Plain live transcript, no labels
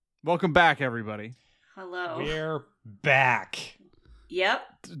Welcome back, everybody. Hello. We're back. Yep.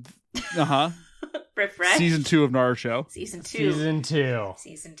 Refresh. Season 2 of Narushow. Season 2.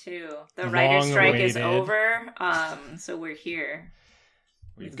 Season 2. The writer's strike is awaited. over. So we're here.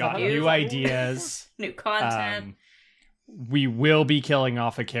 We've got new ideas. New content. We will be killing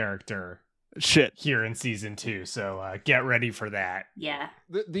off a character Shit. here in season 2, so get ready for that. Yeah.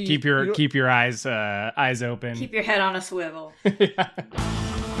 Keep your eyes open. Keep your head on a swivel.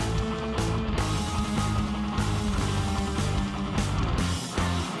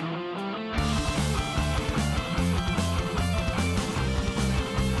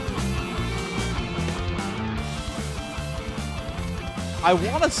 I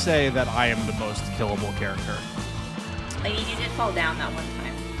want to say that I am the most killable character. I mean, you did fall down that one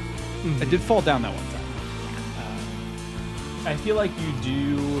time. I did fall down that one time. I feel like you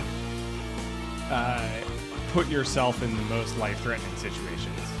do put yourself in the most life-threatening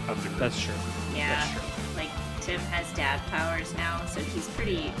situations of the group. That's true. Yeah. That's true. Like, Tim has dad powers now, so he's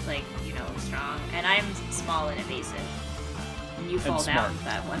pretty, strong. And I'm small and evasive. And you fall down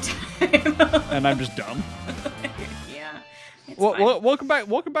that one time. And I'm just dumb. Yeah. Welcome back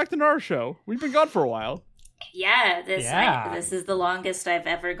to Narushow. We've been gone for a while. Yeah, this is the longest I've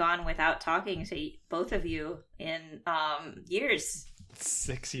ever gone without talking to both of you in years.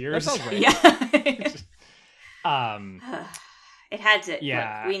 6 years. That sounds right. Yeah. It had to.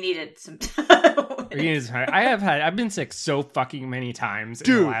 Yeah. Look, we needed some time. I've been sick so fucking many times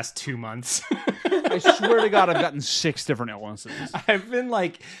in the last 2 months. I swear to God, I've gotten 6 different illnesses. I've been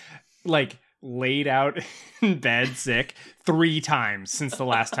like laid out in bed sick 3 times since the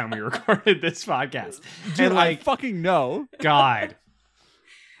last time we recorded this podcast. Dude, and I fucking know. God.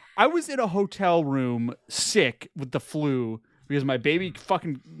 I was in a hotel room sick with the flu because my baby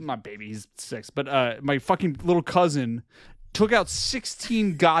he's 6, but my fucking little cousin took out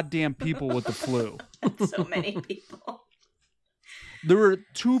 16 goddamn people with the flu. That's so many people. There were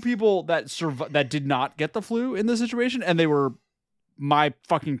 2 people that did not get the flu in this situation, and they were my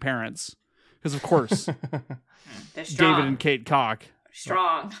fucking parents. Because, of course, They're strong. David and Kate Koch.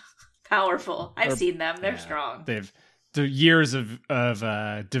 Strong. Powerful. I've seen them. They're strong. They've the years of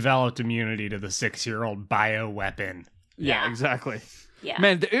developed immunity to the 6-year-old bioweapon. Yeah, exactly. Yeah.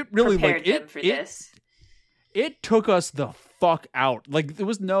 Man, it really prepared them for this. It took us the fuck out. Like, the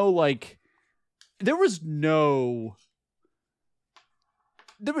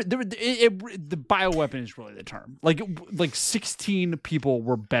bioweapon is really the term. Like 16 people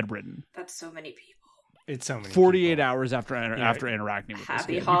were bedridden. That's so many people. It's so many 48 people. hours after interacting with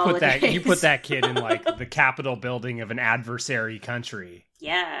Happy this kid. holidays. You put that kid in like the Capitol building of an adversary country.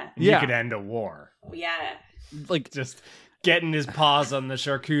 Yeah. And you could end a war. Yeah. Like, just getting his paws on the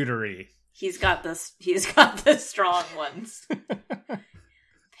charcuterie. He's got the strong ones.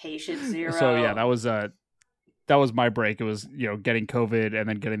 Patient 0. so yeah, that was my break. It was, getting COVID and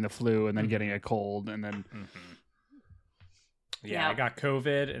then getting the flu and then getting a cold and then Yeah, I got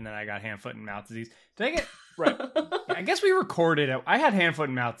COVID and then I got hand, foot, and mouth disease. Did I get right? I guess we recorded it. I had hand, foot,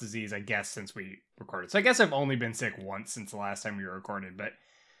 and mouth disease, I guess, since we recorded. So I guess I've only been sick once since the last time we recorded, but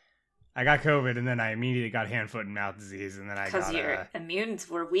I got COVID and then I immediately got hand, foot, and mouth disease, and then I got because your immunes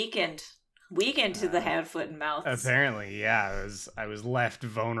were weakened to the hand, foot, and mouth. Apparently, yeah, I was left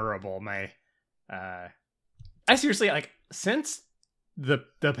vulnerable. I seriously, since the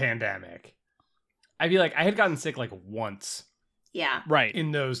pandemic, I feel like I had gotten sick once. Yeah. Right.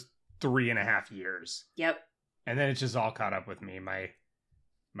 In those 3.5 years. Yep. And then it just all caught up with me. My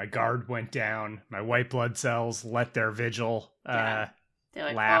guard went down. My white blood cells let their vigil They're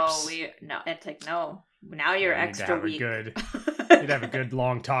like, lapse. it's like, no. Now you're extra weak. You'd have a good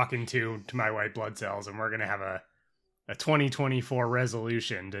long talking to my white blood cells, and we're going to have a 2024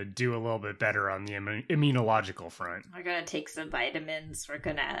 resolution to do a little bit better on the immunological front. We're going to take some vitamins. We're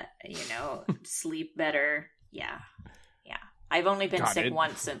going to, sleep better. Yeah. Yeah. I've only been sick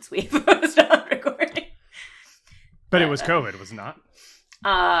once since we've stopped recording. But it was COVID, was it not?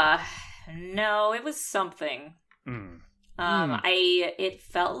 No, it was something. It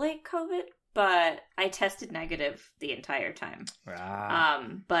felt like COVID, but I tested negative the entire time.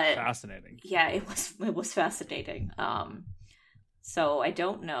 But fascinating. Yeah, it was fascinating. So I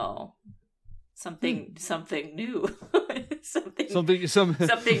don't know. Something new.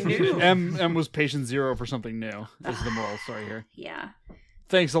 something new. M was patient 0 for something new. This is the moral story here. Yeah.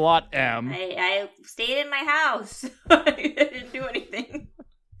 Thanks a lot, M. I stayed in my house. I didn't do anything.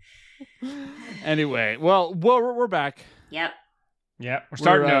 Anyway, well, we're back. Yep. Yeah, we're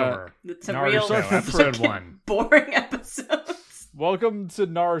starting over. With some Naruto, real episode 1. Boring episodes. Welcome to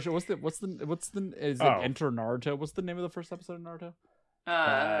Naruto. Is it Enter Naruto? What's the name of the first episode of Naruto?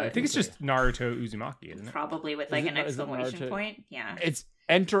 I think it's just Naruto Uzumaki, isn't it? Probably with like an exclamation point. Yeah. It's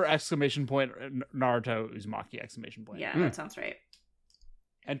enter exclamation point Naruto Uzumaki exclamation point. Yeah, that sounds right.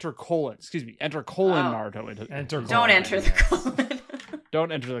 Enter colon. Excuse me. Enter colon Naruto. Enter Don't enter the colon.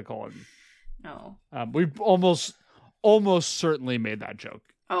 Don't enter the colon. No. We've almost certainly made that joke.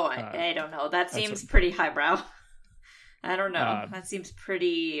 Oh, I don't know. That seems pretty highbrow. I don't know. That seems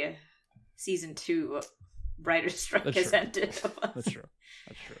pretty season 2 writer's strike has ended. That's true.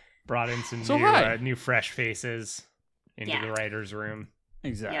 Brought in some new fresh faces into the writer's room.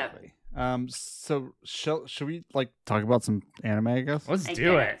 Exactly. Yep. So should we talk about some anime, I guess? Let's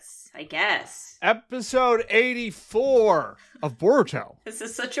do it. I guess. Episode 84 of Boruto. This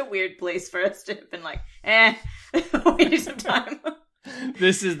is such a weird place for us to have been like, we need some time.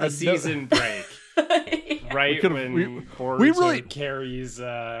 This is the season break. Yeah. Right when Boruto really carries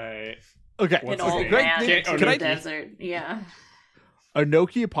okay. An old man to the desert. Yeah.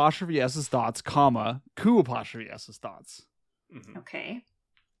 Inoki apostrophe S's thoughts, comma, Ku apostrophe S's thoughts. Mm-hmm. Okay.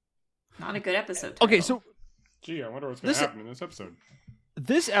 Not a good episode title. Okay, so gee, I wonder what's going to happen in this episode.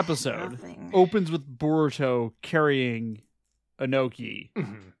 This episode opens with Boruto carrying Inoki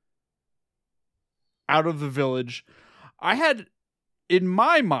out of the village. I had, in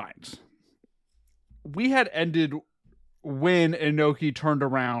my mind, we had ended when Inoki turned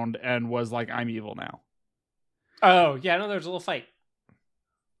around and was like, I'm evil now. Oh, yeah, no, there's a little fight.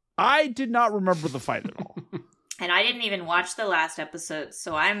 I did not remember the fight at all. And I didn't even watch the last episode,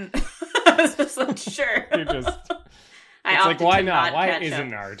 so I was just like, sure. You're just... It's like, why not? Why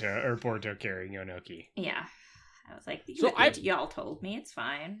isn't Naruto or Boruto carrying Inoki? Yeah. I was like, y'all told me, it's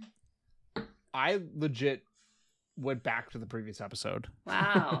fine. I legit went back to the previous episode.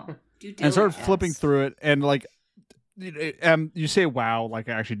 Wow. And started flipping through it, and you say wow, like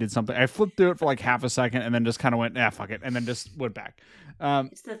I actually did something. I flipped through it for like half a second, and then just kind of went, fuck it, and then just went back.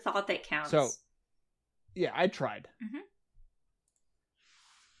 It's the thought that counts. So, yeah, I tried. Mm-hmm.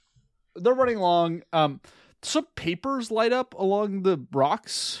 They're running along. Some papers light up along the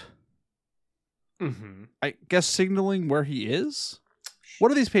rocks. Mm-hmm. I guess signaling where he is.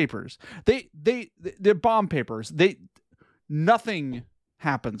 What are these papers? They're bomb papers. Nothing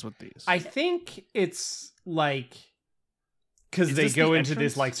happens with these. I think it's like because they go into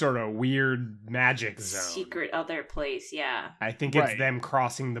this like sort of weird magic zone, secret other place. Yeah, I think it's them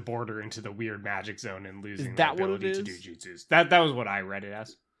crossing the border into the weird magic zone and losing the ability to do jutsus. That was what I read it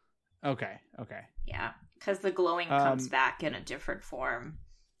as. Okay. Yeah, because the glowing comes back in a different form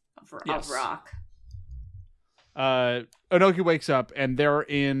of rock. Inoki wakes up and they're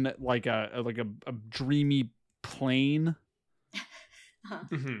in like a dreamy plain.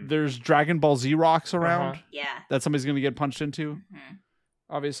 Mm-hmm. There's Dragon Ball Z rocks around. Yeah, that somebody's gonna get punched into. Mm-hmm.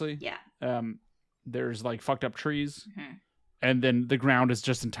 Obviously. Yeah. There's like fucked up trees, mm-hmm. and then the ground is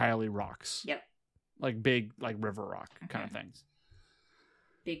just entirely rocks. Yep. Like big, like river rock kind of things.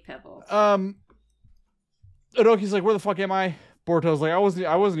 Big pebbles. Inoki's like, where the fuck am I? Boruto's like, I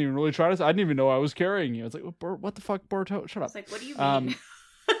wasn't even really trying to. I didn't even know I was carrying you. It's like, what the fuck, Boruto? Shut up. It's like, what do you mean?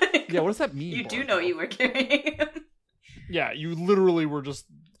 Yeah, what does that mean? You Boruto? do know you were carrying him. Yeah, you literally were just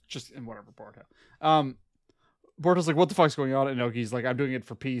in whatever, Boruto. Boruto's like, what the fuck's going on? Inoki's like, I'm doing it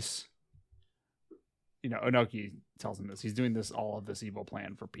for peace. Inoki tells him this. He's doing all of this evil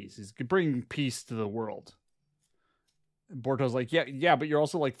plan for peace. He's bringing peace to the world. And Boruto's like, yeah, but you're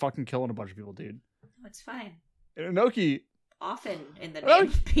also like fucking killing a bunch of people, dude. No, it's fine. And Inoki, often in the name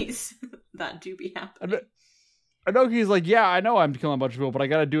of peace, that do be happening. Inoki's like, yeah, I know I'm killing a bunch of people, but I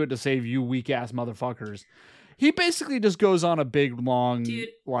gotta do it to save you weak ass motherfuckers. He basically just goes on a big long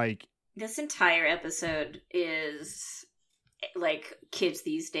this entire episode is like kids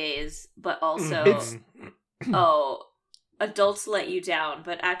these days, but also adults let you down,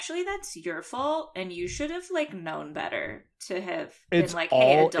 but actually that's your fault and you should have known better to have been like,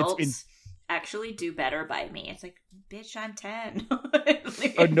 hey, adults actually do better by me. It's like, bitch, I'm 10.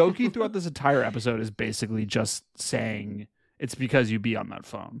 Inoki throughout this entire episode is basically just saying it's because you be on that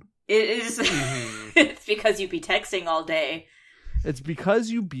phone. It is. It's because you be texting all day. It's because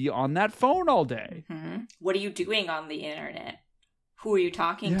you be on that phone all day. Mm-hmm. What are you doing on the internet? Who are you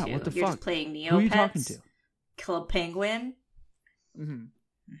talking to? What the You're fuck? just playing Neopets? Who are you talking to? Club Penguin? Mm-hmm.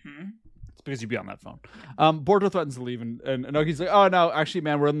 Mm-hmm. It's because you be on that phone. Boruto threatens to leave, and Inoki's like, oh, no, actually,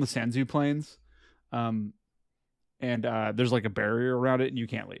 man, we're in the Sanzu Plains. And there's like a barrier around it, and you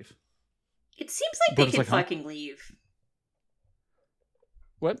can't leave. It seems like they can fucking leave.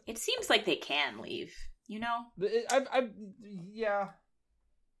 What? It seems like they can leave, yeah.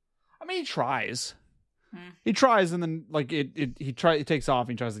 I mean, he tries. He tries, and then he takes off.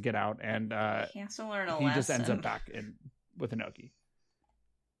 And he tries to get out, and he has to learn a lesson. He just ends up back with Inoki.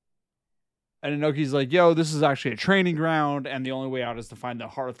 And Inoki's like, yo, this is actually a training ground, and the only way out is to find the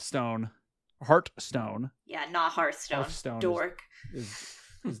Hearthstone. Yeah, not Hearthstone. Dork.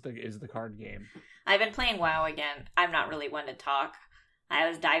 Is the card game. I've been playing WoW again. I'm not really one to talk. I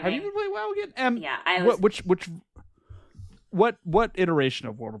was diving. Have you been playing WoW again? Yeah, I was. What iteration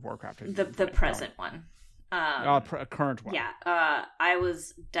of World of Warcraft? The present one. Current one. Yeah. I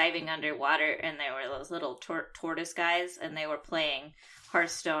was diving underwater, and there were those little tortoise guys, and they were playing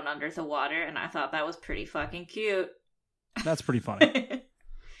Hearthstone under the water, and I thought that was pretty fucking cute. That's pretty funny.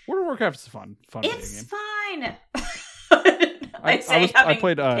 World of Warcraft is fun. It's fine. I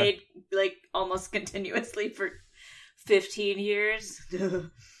played paid like almost continuously for 15 years.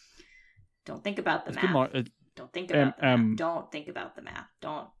 Don't think about the math. Don't think about the math. Don't think about the math.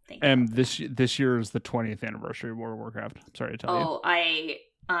 Don't think. And this year is the 20th anniversary of World of Warcraft. I'm sorry to tell you. Oh, I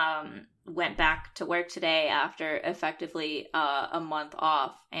went back to work today after effectively a month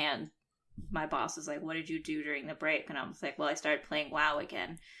off, and my boss was like, "What did you do during the break?" And I was like, "Well, I started playing WoW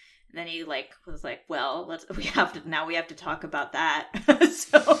again." And then he was like, "Well, we have to talk about that."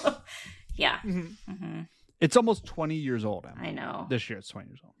 So, yeah. Mm-hmm. Mm-hmm. It's almost 20 years old. Emma. I know. This year it's 20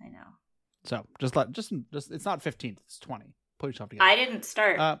 years old. I know. So just it's not 15th. It's 20. Put yourself together. I didn't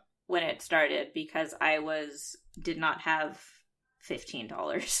start when it started because I did not have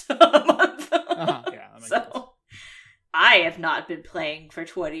 $15 a month. Yeah, that makes sense. I have not been playing for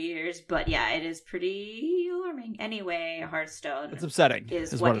 20 years, but yeah, it is pretty alarming. Anyway, Hearthstone. It's upsetting.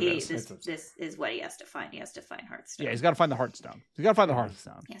 This is what he has to find. He has to find Hearthstone. Yeah, he's got to find the Hearthstone. He has to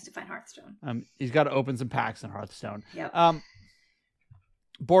find Hearthstone. He's got to open some packs in Hearthstone. Yep.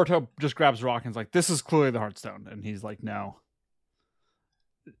 Boruto just grabs Rock and's like, "This is clearly the Hearthstone," and he's like, "No."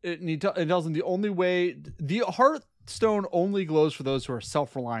 It tells him the Hearthstone only glows for those who are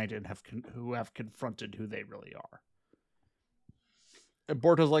self-reliant and who have confronted who they really are. And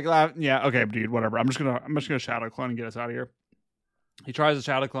Boruto's like, "Yeah, okay, dude, whatever. I'm just gonna shadow clone and get us out of here." He tries to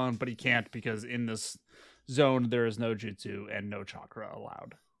shadow clone, but he can't because in this zone there is no jutsu and no chakra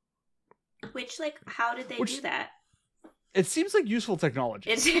allowed. Which, how did they do that? It seems like useful technology.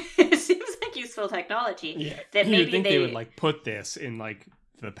 It seems like useful technology. Yeah, that maybe they would put this in the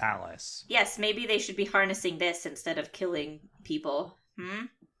palace. Yes, maybe they should be harnessing this instead of killing people.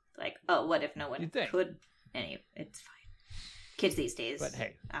 What if no one could? Anyway, it's fine. Kids these days, but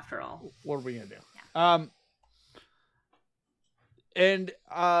hey, after all, what are we gonna do? Yeah.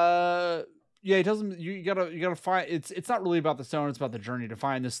 He tells him you gotta find. It's not really about the stone; it's about the journey to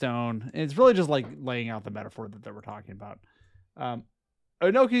find the stone. And it's really just laying out the metaphor that they were talking about.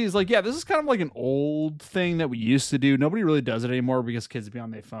 Inoki's like, yeah, this is kind of like an old thing that we used to do. Nobody really does it anymore because kids be on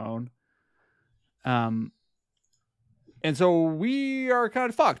their phone. And so we are kind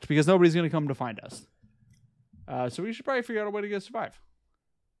of fucked because nobody's gonna come to find us. So we should probably figure out a way to survive.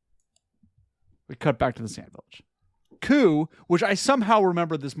 We cut back to the Sand Village. Ku, which I somehow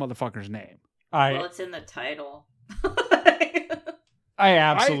remember this motherfucker's name. Well, it's in the title. I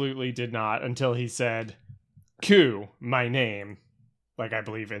absolutely did not until he said, Ku, my name. I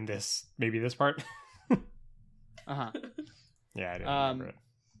believe in this, maybe this part. Uh-huh. Yeah, I didn't remember it.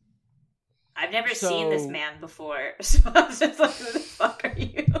 I've never seen this man before, so I was just like, who the fuck are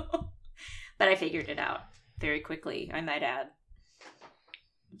you? But I figured it out very quickly, I might add.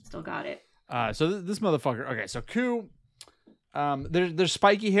 Still got it. So this motherfucker. Okay, so Ku. There's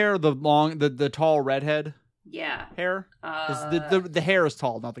spiky hair, the tall redhead. Yeah. Hair. The hair is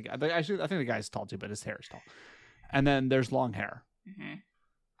tall, not the guy. Actually, I think the guy's tall too, but his hair is tall. And then there's long hair.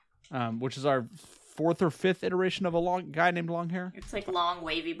 Mm-hmm. Which is our 4th or 5th iteration of a long guy named long hair. It's like long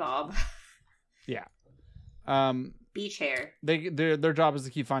wavy bob. Yeah. Beach hair. Their job is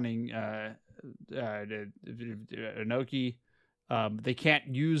to keep finding Inoki. They can't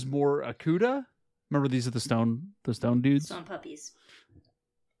use more Akuda. Remember, these are the stone dudes. Stone puppies.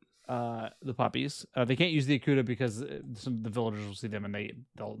 The puppies. They can't use the Akuda because some of the villagers will see them and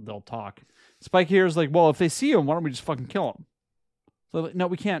they'll talk. Spike here is like, well, if they see him, why don't we just fucking kill him? So like, no,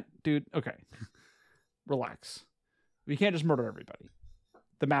 we can't, dude. Okay, relax. We can't just murder everybody.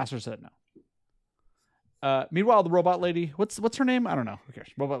 The master said no. Meanwhile, the robot lady, what's her name? I don't know. Who cares?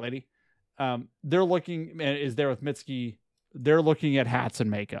 Robot lady. They're looking is there with Mitsuki. They're looking at hats and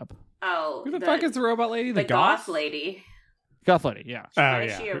makeup. Oh, who the fuck is the robot lady? The goth lady. Goth lady, yeah.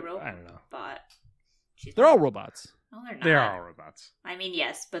 Is she a robot? I don't know. They're all robots. No, they're not. They're all robots. I mean,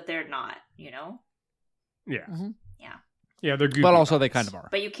 yes, but they're not. You know. Yeah. Mm-hmm. Yeah. Yeah, they're goofy. But also, bots. they kind of are.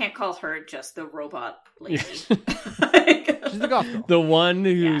 But you can't call her just the robot lady. She's the goth girl. The one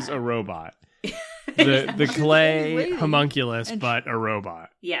who's a robot. The clay homunculus, but a robot.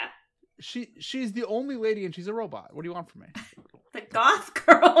 Yeah. She's the only lady and she's a robot. What do you want from me? The goth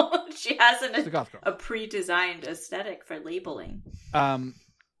girl. She has She's a goth girl. a pre-designed aesthetic for labeling.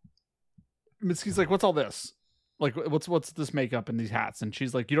 Mitsuki's like, what's all this? Like, what's this makeup and these hats? And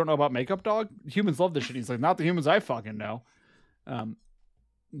she's like, you don't know about makeup, dog? Humans love this shit. He's like, not the humans I fucking know.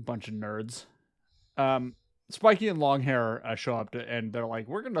 Bunch of nerds. Spiky and Longhair show up and they're like,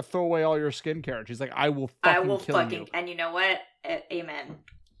 we're gonna throw away all your skincare. And she's like, I will kill you. And you know what? Amen.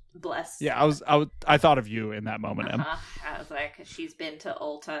 Bless. Yeah, I thought of you in that moment. Em. I was like, she's been to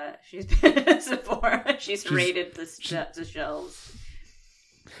Ulta, she's been to Sephora, she's raided the shelves.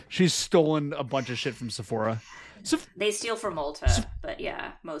 She's stolen a bunch of shit from Sephora. They steal from Ulta, but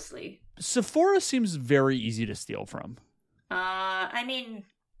yeah, mostly. Sephora seems very easy to steal from. I mean,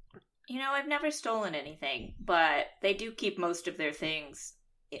 I've never stolen anything, but they do keep most of their things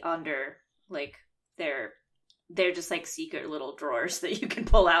under, like, they're just like secret little drawers that you can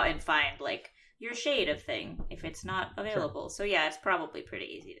pull out and find like your shade of thing if it's not available. Sure. So yeah, it's probably pretty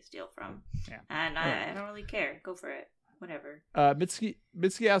easy to steal from. Yeah. And I don't really care. Go for it. Whatever. Mitsuki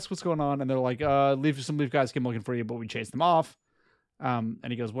asks what's going on, and they're like, some leaf guys came looking for you, but we chased them off. And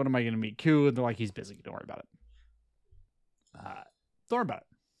he goes, when am I going to meet Q? And they're like, he's busy. Don't worry about it. Don't worry about it.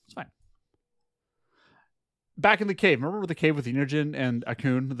 It's fine. Back in the cave. Remember the cave with Inojin and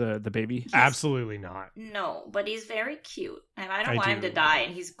Akun, the baby? Absolutely not. No, but he's very cute. And I don't want him to die,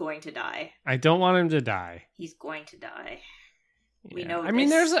 and he's going to die. I don't want him to die. He's going to die. Yeah. We know I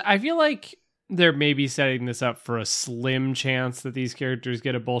mean, I feel like they're maybe setting this up for a slim chance that these characters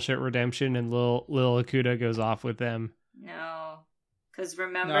get a bullshit redemption and Lil Akuda goes off with them. No. Because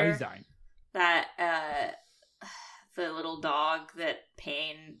remember... No, he's dying. That, the little dog that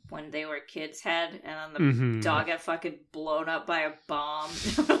Pain, when they were kids, had, and then the dog got fucking blown up by a bomb.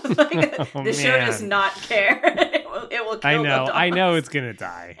 This show does not care. it will kill the dogs. I know it's gonna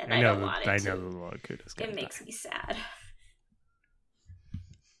die. And I know the little Akuda's gonna die. It makes me sad.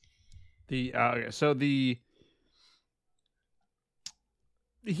 Inojin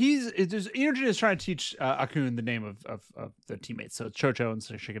is trying to teach Akun the name of the teammates. So it's Chocho and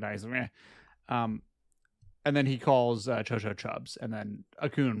Shikadai. He's like, and then he calls Chocho Chubs, and then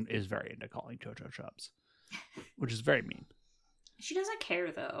Akun is very into calling Chocho Chubs, which is very mean. She doesn't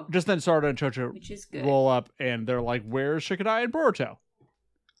care though. Just then Sarda and Chocho which is good. Roll up, and they're like, "Where's Shikadai and Boruto?"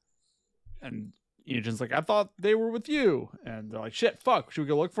 And Inojin's like, "I thought they were with you." And they're like, "Shit, fuck, should we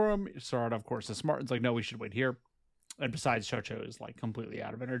go look for him?" Sarda, of course, is smart. And's like, "No, we should wait here." And besides, Chocho is like completely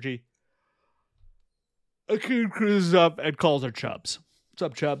out of energy. Akun cruises up and calls her Chubs. What's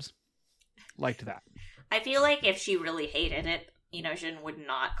up, Chubs? Liked that. I feel like if she really hated it, Inojin would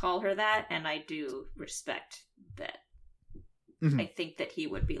not call her that, and I do respect that. I think that he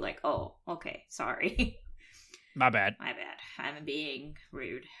would be like, oh, okay, sorry. My bad. I'm being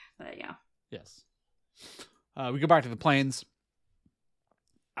rude, but yeah. Yes. We go back to the plains.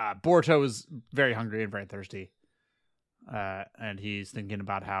 Boruto is very hungry and very thirsty. And he's thinking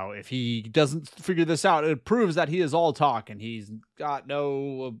about how if he doesn't figure this out, it proves that he is all talk and he's got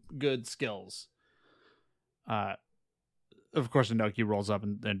no good skills. Of course, Inoki rolls up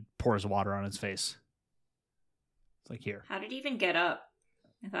and pours water on his face. It's like, here. How did he even get up?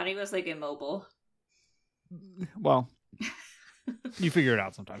 I thought he was like immobile. Well, you figure it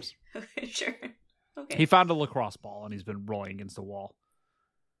out sometimes. Sure. Okay. He found a lacrosse ball and he's been rolling against the wall.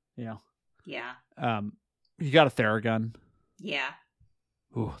 Yeah. He got a Theragun. Yeah.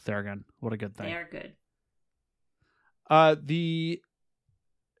 Ooh, Theragun. What a good thing. They are good. He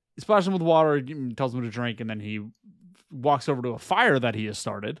splashes him with water, tells him to drink, and then he walks over to a fire that he has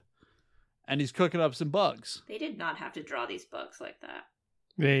started, and he's cooking up some bugs. They did not have to draw these bugs like that.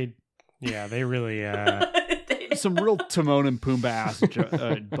 They really... some real Timon and Pumbaa ass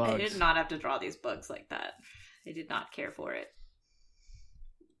bugs. They did not have to draw these bugs like that. They did not care for it.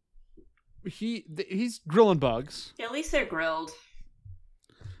 He's grilling bugs. At least they're grilled.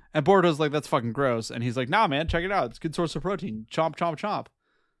 And Boruto's like, that's fucking gross. And he's like, nah, man, check it out. It's a good source of protein. Chomp, chomp, chomp.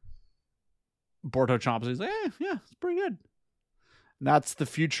 Boruto chomps. He's like, yeah, it's pretty good. And that's the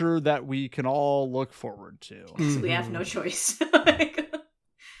future that we can all look forward to. So we have no choice.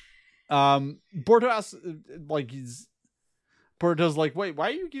 Boruto asks, Boruto's like, wait, why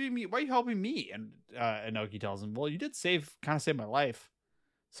are you helping me? And Inoki tells him, well, you did save my life.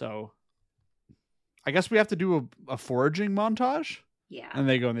 So I guess we have to do a foraging montage. Yeah. And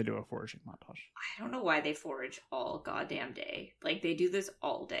they go and they do a foraging montage. I don't know why they forage all goddamn day. Like, they do this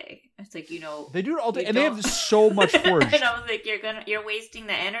all day. It's like, they do it all day, and they have so much forage. And I was like, you're wasting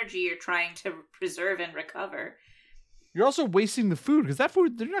the energy you're trying to preserve and recover. You're also wasting the food, because that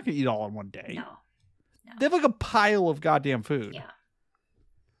food, they're not going to eat all in one day. No. They have like a pile of goddamn food.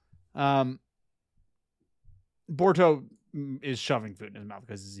 Yeah. Boruto is shoving food in his mouth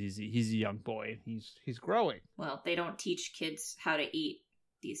because he's a young boy. He's growing. Well, they don't teach kids how to eat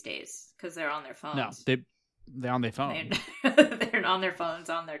these days because they're on their phones. No, they're on their phone. They're on their phones,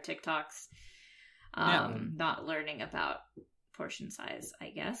 on their TikToks. Yeah. Not learning about portion size, I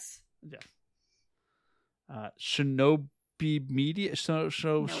guess. Yeah. Shinobi Media.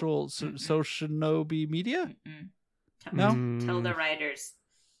 Shinobi Media. No, tell the writers,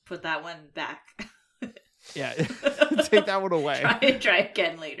 put that one back. Yeah, take that one away. Try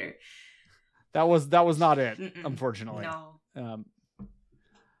again later. That was not it, unfortunately. No.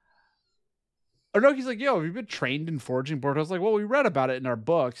 Onoki's like, yo, have you been trained in forging? Boruto's like, well, we read about it in our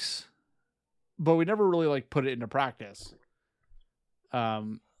books, but we never really like put it into practice.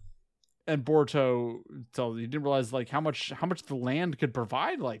 And Boruto tells you didn't realize like how much the land could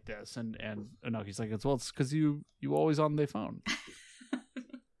provide like this, and Onoki's like, it's because you always on the phone.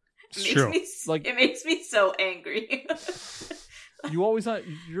 It makes me so angry.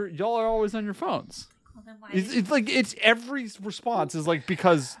 Y'all are always on your phones. Well, then why it's like it's every response is like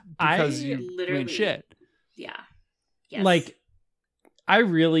because you literally shit. Yeah. Yes. Like, I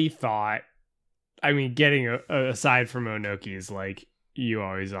really thought. I mean, getting aside from Onoki's like you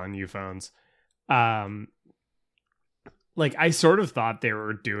always on you phones, like I sort of thought they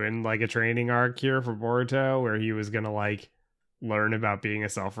were doing like a training arc here for Boruto where he was gonna like learn about being a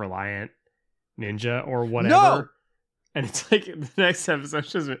self-reliant ninja or whatever. No! And it's like the next episode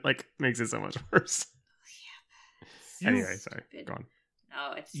just like makes it so much worse. Yeah, anyway, sorry. Go on.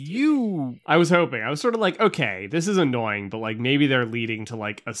 No, it's I was hoping. I was sort of like, okay, this is annoying, but like maybe they're leading to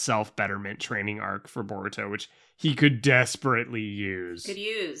like a self-betterment training arc for Boruto, which he could desperately use.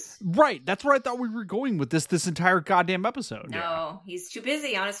 Right. That's where I thought we were going with this entire goddamn episode. No, he's too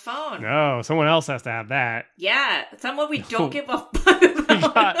busy on his phone. No, someone else has to have that. Yeah, someone we don't give a fuck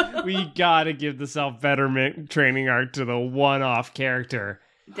about. we gotta give the self-betterment training arc to the one-off character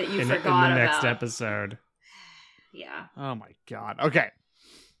that you in forgot the next about. episode. Yeah. Oh my god. Okay.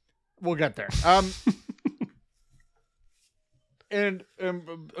 We'll get there. And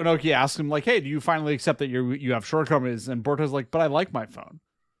Onoki asks him, like, hey, do you finally accept that you have shortcomings? And Boruto's like, but I like my phone.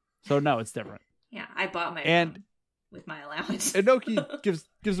 So no, it's different. Yeah, I bought my phone with my allowance. Onoki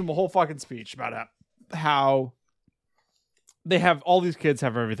gives him a whole fucking speech about how they have all these kids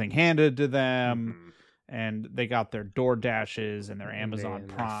have everything handed to them, and they got their DoorDashes and their Amazon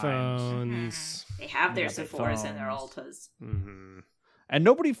Primes. Phones. They have their Sephoras and their Ultas. Mm-hmm. And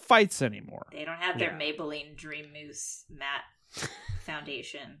nobody fights anymore. They don't have their Maybelline Dream Mousse matte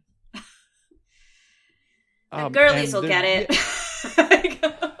foundation. The girlies will get it.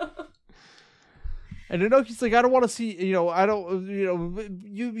 And Inoki's like, I don't want to see,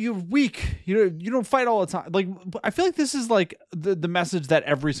 you're weak. You don't fight all the time. Like, I feel like this is like the message that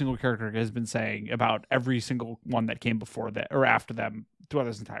every single character has been saying about every single one that came before that or after them throughout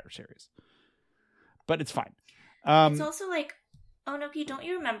this entire series. But it's fine. It's also like, Onoki, don't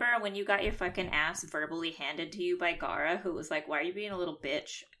you remember when you got your fucking ass verbally handed to you by Gaara, who was like, why are you being a little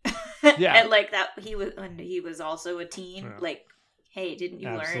bitch? Yeah. And like that, he was also a teen. Yeah. Like, hey, didn't you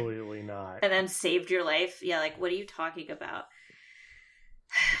learn? Absolutely not. And then saved your life? Yeah, like, what are you talking about?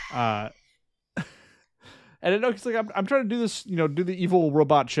 And Inoki's like, I'm trying to do this, do the evil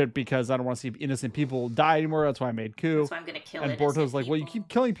robot shit because I don't want to see innocent people die anymore. That's why I made Ku. That's why I'm going to kill innocent people. And Boruto's like, well, you keep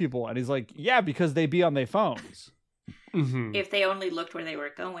killing people. And he's like, yeah, because they be on their phones. Mm-hmm. If they only looked where they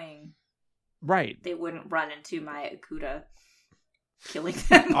were going, right, they wouldn't run into my Akuta killing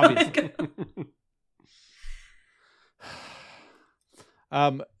them. Obviously.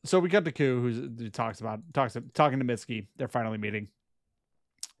 So we got to Ku, who talking to Mitsuki. They're finally meeting,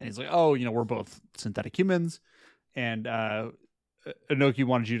 and he's like, "Oh, we're both synthetic humans, and Inoki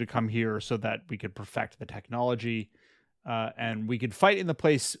wanted you to come here so that we could perfect the technology, and we could fight in the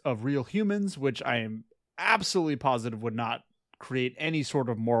place of real humans, which I am absolutely positive would not create any sort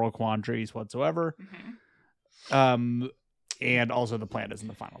of moral quandaries whatsoever." Mm-hmm. And also the plan is in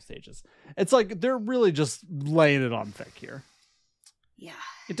the final stages. It's like they're really just laying it on thick here. Yeah.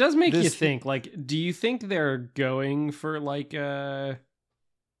 It does make you think, like, do you think they're going for like a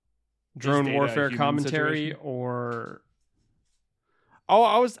drone warfare commentary situation? Or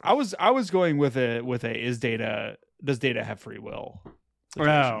I was going with a does Data have free will?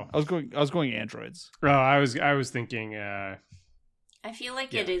 Situation. I was going androids. Oh, I was thinking I feel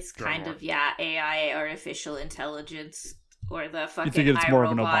like it is kind of AI, artificial intelligence, or the fucking You think it's more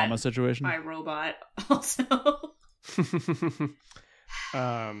of an Obama situation? iRobot also.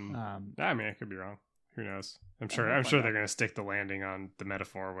 I mean, I could be wrong. Who knows? I'm sure they're going to stick the landing on the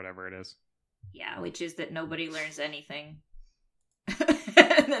metaphor or whatever it is. Yeah, which is that nobody learns anything.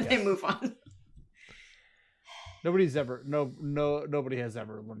 And then they move on. Nobody has ever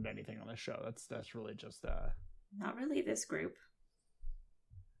learned anything on this show. That's really just not really this group.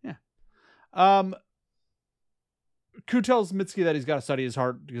 Yeah. Ku tells Mitsuki that he's got to study his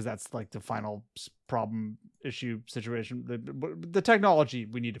heart because that's like the final problem issue situation. The technology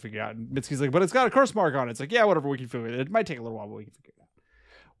we need to figure out. And Mitsuki's like, but it's got a curse mark on it. It's like, yeah, whatever, we can figure it out. It might take a little while, but we can figure it out.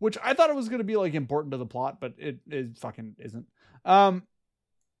 Which I thought it was going to be like important to the plot, but it fucking isn't.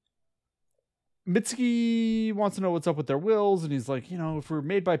 Mitsuki wants to know what's up with their wills, and he's like, if we're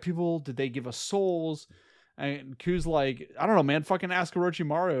made by people, did they give us souls? And Ku's like, I don't know, man, fucking ask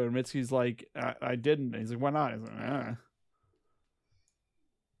Orochimaru. And Mitsuki's like, I didn't. And he's like, why not? He's like,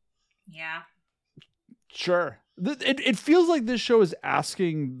 Yeah. Sure. It feels like this show is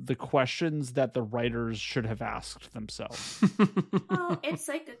asking the questions that the writers should have asked themselves. Well, it's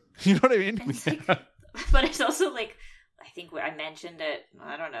like... You know what I mean? But it's also like, I think I mentioned it,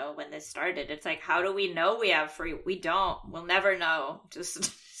 I don't know, when this started. It's like, how do we know we have free... We don't. We'll never know.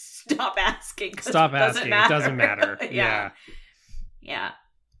 Just... Stop asking. Stop asking. It doesn't matter. Yeah.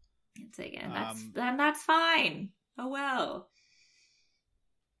 It's like, and that's fine. Oh well.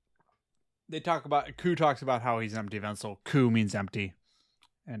 Ku talks about how he's an empty vessel. Ku means empty,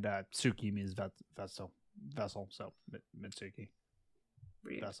 and Tsuki means vessel. So Mitsuki,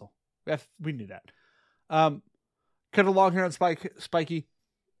 Weird. Vessel. We knew that. Kind of long hair and spiky.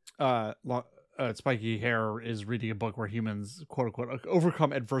 Spiky hair is reading a book where humans, quote unquote,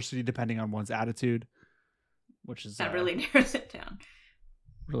 overcome adversity depending on one's attitude, which is that really narrows it down.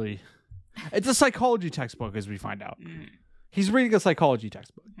 Really, it's a psychology textbook, as we find out. He's reading a psychology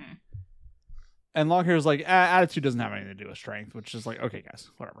textbook, and long hair is like, attitude doesn't have anything to do with strength, which is like, okay, guys,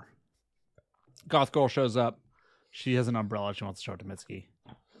 whatever. Goth girl shows up. She has an umbrella. She wants to show it to Mitsuki,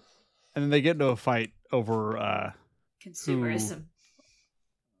 and then they get into a fight over consumerism.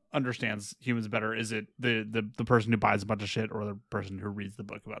 Understands humans better. Is it the person who buys a bunch of shit or the person who reads the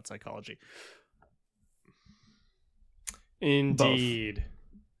book about psychology? Indeed. Both.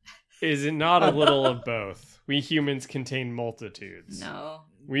 Is it not a little of both? We humans contain multitudes. No.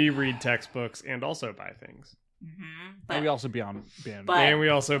 We read textbooks and also buy things. But, and we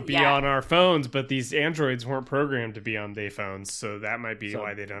also be on our phones, but these androids weren't programmed to be on their phones, so that might be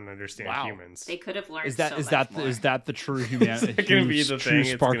why they don't understand humans. They could have learned. Is that the true humanity? Going to be the true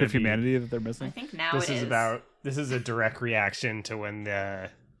thing? Spark of humanity that they're missing. I think now this is a direct reaction to when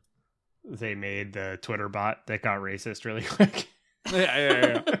they made the Twitter bot that got racist really quick.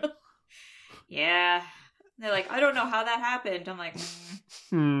 Yeah. Yeah. They're like, I don't know how that happened. I'm like,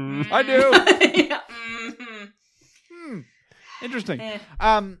 I do. Yeah. Interesting.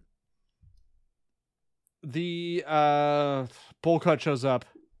 The Bullcut shows up.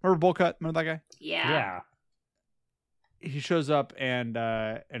 Remember Bullcut? Remember that guy? Yeah. He shows up and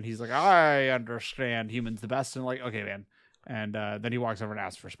he's like, I understand humans the best. And like, okay, man. And then he walks over and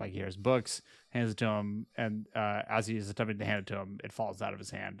asks for Spiky Hair's books, hands it to him, and as he is attempting to hand it to him, it falls out of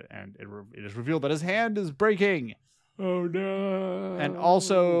his hand, and it is revealed that his hand is breaking. Oh no! And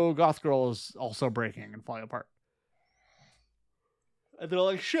also, Goth Girl is also breaking and falling apart. And they're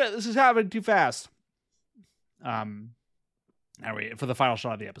like, shit, this is happening too fast. Anyway, for the final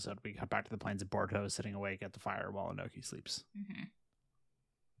shot of the episode, we cut back to the plains of Boruto sitting awake at the fire while Inoki sleeps.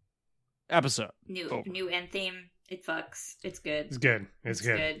 Episode. New end theme. It fucks. It's good. It's good. It's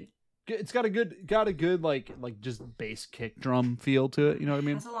good. It's got a good like just bass kick drum feel to it. You know what I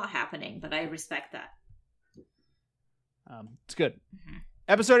mean? There's a lot happening, but I respect that. It's good.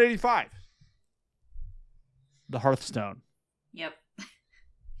 Episode 85. The Hearthstone. Yep.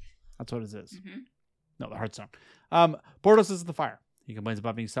 That's what it is. No, the Hearthstone. Boruto sits at the fire. He complains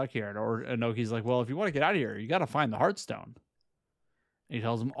about being stuck here. Or Inoki's like, well, if you want to get out of here, you got to find the Hearthstone. And he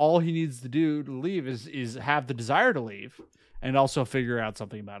tells him all he needs to do to leave is have the desire to leave and also figure out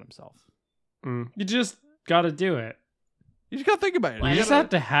something about himself. You just got to do it. You just got to think about it. You just have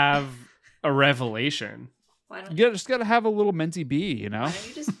to have a revelation. You just got to have a little mentee B, you know? Why don't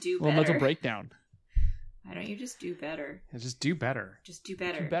you just do better? A little mental breakdown. Why don't you just do better? Yeah, just do better. Just do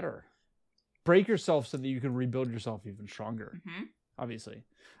better. Do better. Break yourself so that you can rebuild yourself even stronger. Obviously.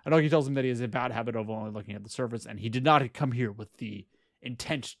 Inoki tells him that he has a bad habit of only looking at the surface, and he did not come here with the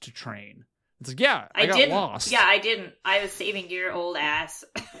intent to train. It's like, yeah, I got lost. Yeah, I didn't. I was saving your old ass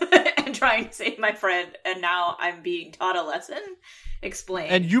and trying to save my friend, and now I'm being taught a lesson.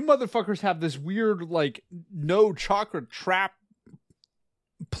 Explain. And you motherfuckers have this weird, like, no chakra trap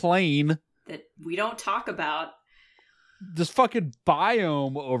plane that we don't talk about. This fucking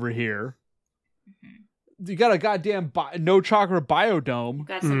biome over here. You got a goddamn no chakra biodome. You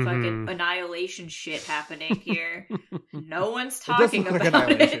got some fucking annihilation shit happening here. No one's talking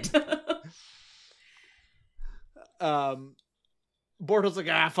about it. Boruto's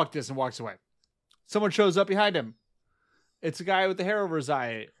like, fuck this, and walks away. Someone shows up behind him. It's a guy with the hair over his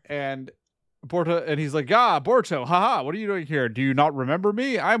eye, and he's like, Boruto, haha, what are you doing here? Do you not remember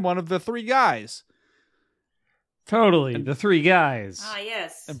me? I'm one of the 3 guys. Totally, the 3 guys. Ah,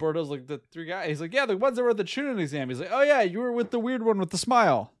 yes. And Boruto's like, the 3 guys? He's like, yeah, the ones that were at the Chunin exam. He's like, oh yeah, you were with the weird one with the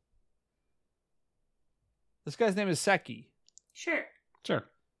smile. This guy's name is Seki. Sure.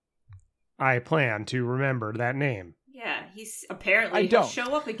 I plan to remember that name. Yeah, he's apparently he'll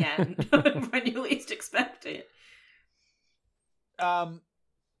show up again when you least expect it.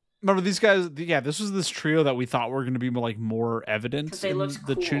 Remember these guys? Yeah, this was this trio that we thought were going to be like more evident. Because they in looked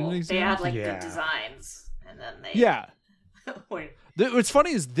the cool. Chunin exam. They had like the designs, and then they What's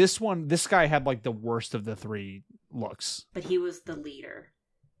funny is this This guy had like the worst of the 3 looks, but he was the leader.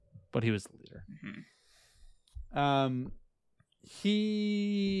 Mm-hmm.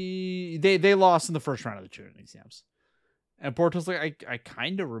 They lost in the first round of the Chunin exams. And Boruto's like, I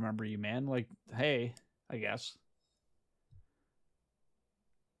kind of remember you, man. Like, hey, I guess.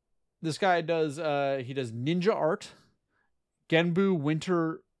 This guy does ninja art, Genbu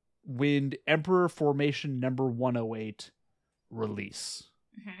Winter Wind Emperor Formation number 108 release.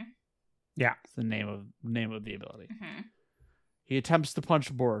 Mm-hmm. Yeah, it's the name of the ability. Mm-hmm. He attempts to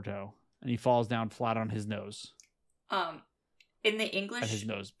punch Boruto, and he falls down flat on his nose. In the English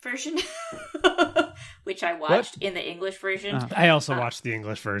version, which I watched in the English version. I also watched the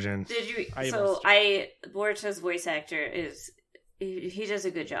English version. Did you? Boruto's voice actor he does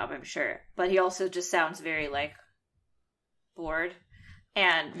a good job, I'm sure, but he also just sounds very like bored.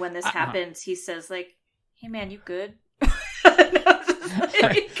 And when this happens, he says like, "Hey man, you good?"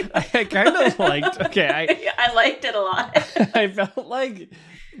 I kind of liked. Okay, I liked it a lot. I felt like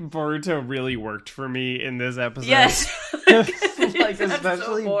Boruto really worked for me in this episode. Yes, like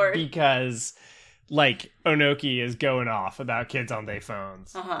especially so because like Onoki is going off about kids on their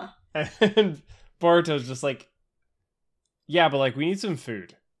phones, and Boruto's just like, yeah, but like we need some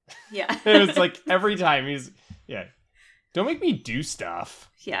food. Yeah, it was like every time don't make me do stuff.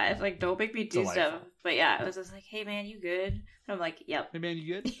 Yeah, it's like don't make me do stuff. But yeah, it was just like, hey man, you good? And I'm like, yep. Hey man,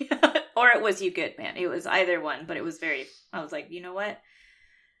 you good? Or it was you good, man. It was either one, but it was I was like, you know what?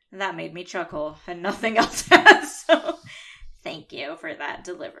 That made me chuckle, and nothing else has. So, thank you for that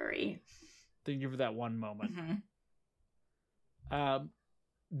delivery. Thank you for that one moment. Mm-hmm.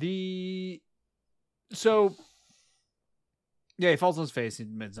 He falls on his face,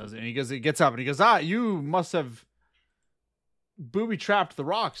 and he gets up, and he goes, you must have booby trapped the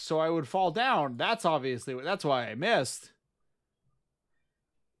rocks, so I would fall down. That's why I missed.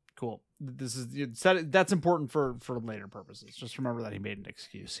 Cool. That's important for later purposes. Just remember that he made an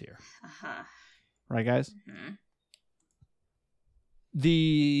excuse here. Right, guys? Mm-hmm.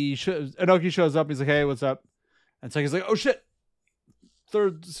 Inoki shows up. He's like, "Hey, what's up?" And so he's like, "Oh shit!"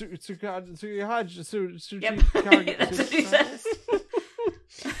 Third Yep. That's what he says.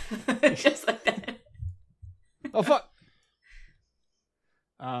 Just like that. Oh fuck!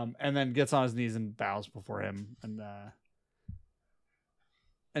 And then gets on his knees and bows before him, and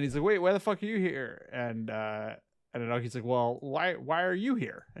he's like, "Wait, why the fuck are you here?" And Inoki's like, "Well, why are you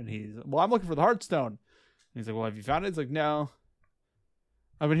here?" And he's, "Well, I'm looking for the Heartstone." And he's like, "Well, have you found it?" He's like, "No.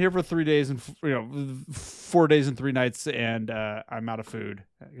 I've been here for 3 days and 4 days and 3 nights, and I'm out of food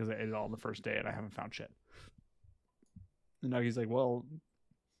because I ate it all on the first day, and I haven't found shit." And Inoki's like, "Well,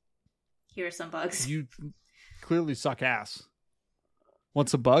 here are some bugs. You clearly suck ass. Want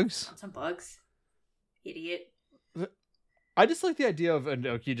some bugs? Want some bugs, idiot." I just like the idea of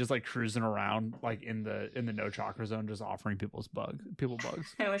Inoki just like cruising around like in the no chakra zone, just offering people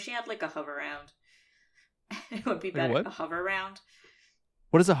bugs. I wish she had like a hover round. It would be better. What? A hover round.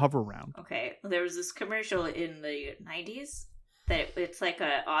 What is a hover round? Okay, there was this commercial in the 90s that it's like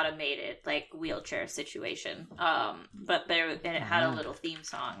a automated like wheelchair situation. But it had a little theme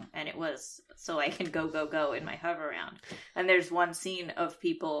song, and it was so I can go in my hover round. And there's one scene of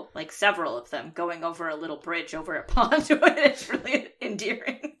people, like several of them, going over a little bridge over a pond. It's really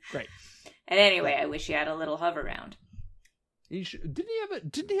endearing. Right. And anyway, I wish he had a little hover round.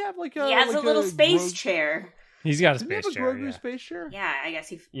 Didn't he have like a? He has a little space chair. He's got a space chair. Grogu space chair? Yeah, I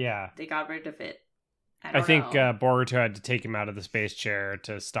guess they got rid of it. I think Boruto had to take him out of the space chair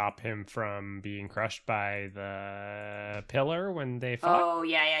to stop him from being crushed by the pillar when they fought. Oh,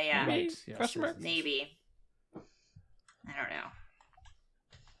 yeah. Right. Yes. Maybe. I don't know.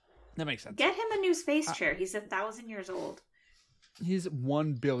 That makes sense. Get him a new space chair. He's 1,000 years old. He's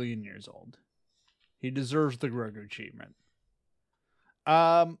 1 billion years old. He deserves the Grogu achievement.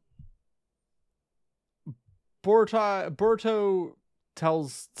 Boruto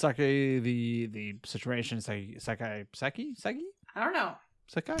tells Seki the situation. Seki? I don't know.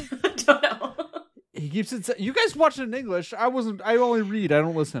 Seki? I don't know. He keeps it. You guys watch it in English. I only read. I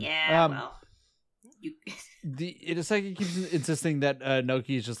don't listen. Yeah, well. Seki keeps insisting that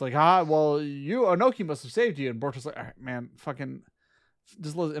Noki is just like, well, Noki must have saved you. And Boruto's like, all right, man, fucking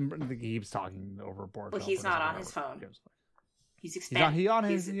just listen. He keeps talking over Boruto. Well, he's not on his phone. He's He's expanding.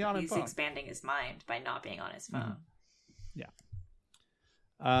 his phone. Expanding his mind by not being on his phone. Yeah.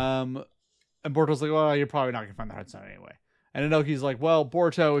 And Boruto's like, well, you're probably not gonna find the Heartstone anyway. And Inoki's like, well,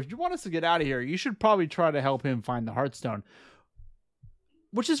 Boruto, if you want us to get out of here, you should probably try to help him find the Heartstone,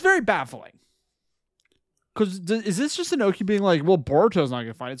 which is very baffling. Because is this just Inoki being like, well, Boruto's not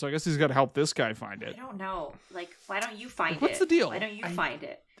gonna find it, so I guess he's got to help this guy find it? I don't know. Like, why don't you find it? What's the deal? Why don't you find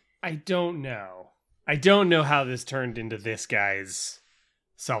it? I don't know. I don't know how this turned into this guy's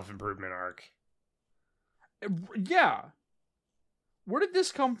self-improvement arc. Yeah. Where did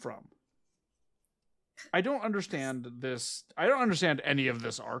this come from? I don't understand this. I don't understand any of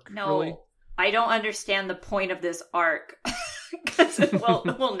this arc. No, really. I don't understand the point of this arc. Because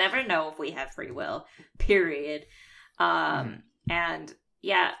we'll never know if we have free will. Period. And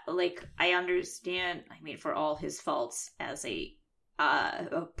yeah, like I understand. I mean, for all his faults as a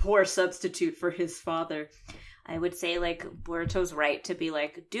poor substitute for his father, I would say like Boruto's right to be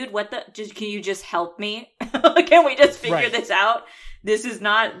like, dude, can you just help me? Can we just figure this out? This is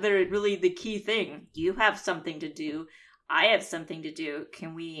not really the key thing. You have something to do. I have something to do.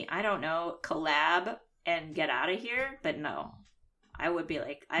 Can we, I don't know, collab and get out of here? But no, I would be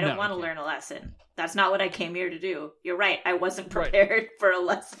like, I don't want to learn a lesson. That's not what I came here to do. You're right. I wasn't prepared for a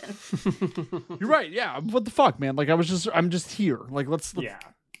lesson. You're right. Yeah. What the fuck, man? Like I'm just here. Like let's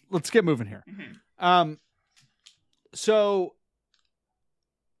get moving here. Mm-hmm. So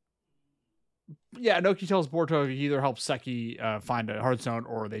yeah, Inoki tells Boruto he either helps Seki find a Heartstone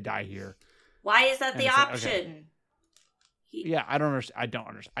or they die here. Why is that the option? Like, okay. Yeah, I don't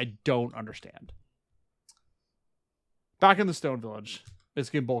understand. Back in the Stone Village,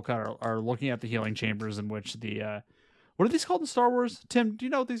 Mitsuki and Bolka are looking at the healing chambers in which the what are these called in Star Wars? Tim, do you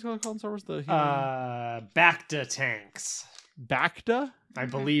know what these are called in Star Wars? The Bacta tanks. Bacta? I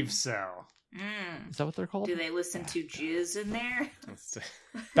believe so. Is that what they're called? Do they listen to jizz in there?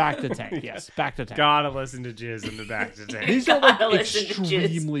 Bacta tank, yes. Bacta tank. Gotta listen to jizz in the Bacta tank. These are like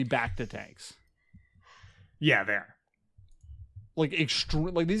extremely Bacta tanks. Yeah, they are. Like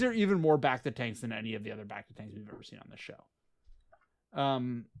these are even more Bacta tanks than any of the other Bacta tanks we've ever seen on this show.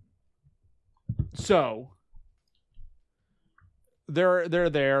 So they're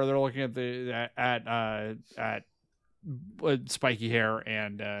there. They're looking at Spiky Hair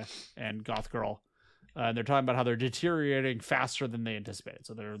and Goth Girl. They're talking about how they're deteriorating faster than they anticipated.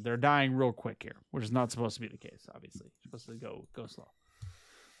 So they're dying real quick here, which is not supposed to be the case. Obviously, it's supposed to go slow.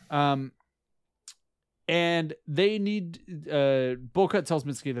 And they need Bokat tells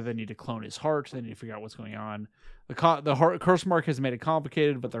Mitsuki that they need to clone his heart. They need to figure out what's going on. The heart curse mark has made it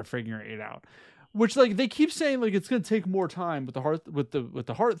complicated, but they're figuring it out. Which like they keep saying like it's going to take more time with the heart with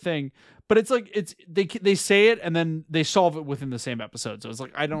the heart thing, but it's like they say it and then they solve it within the same episode. So it's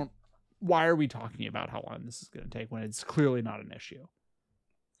like why are we talking about how long this is going to take when it's clearly not an issue?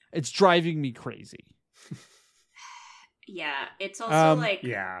 It's driving me crazy. Yeah, it's also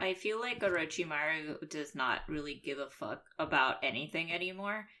yeah. I feel like Orochimaru does not really give a fuck about anything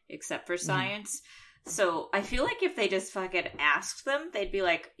anymore except for science. So I feel like if they just fucking asked them, they'd be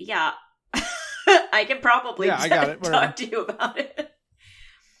like, yeah, I can probably I got it. talk to you about it.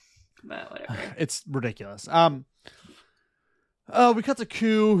 But whatever. It's ridiculous. We cut to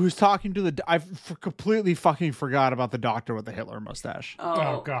Ku, who's talking to I completely fucking forgot about the doctor with the Hitler mustache.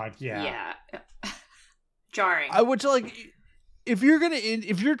 Oh God, yeah. Yeah. Jarring. Which like if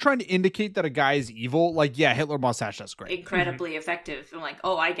you're trying to indicate that a guy is evil, like yeah, Hitler mustache, that's great. Incredibly effective. I'm like,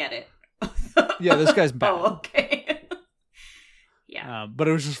 oh, I get it. Yeah, this guy's bad. Oh, okay. Yeah. But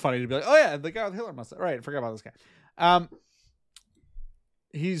it was just funny to be like, oh yeah, the guy with Hitler mustache. Right, I forgot about this guy.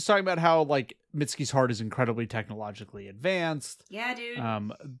 He's talking about how like Mitsuki's heart is incredibly technologically advanced. Yeah, dude.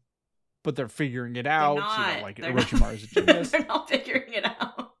 But they're figuring it out. Not. So, like Orochimaru's a genius. They're not figuring it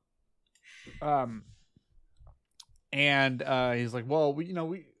out. And he's like, well, we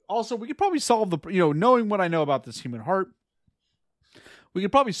could probably solve the, knowing what I know about this human heart, we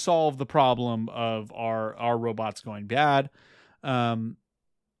could probably solve the problem of our robots going bad.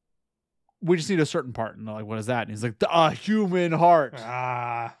 We just need a certain part. And they're like, what is that? And he's like, the human heart.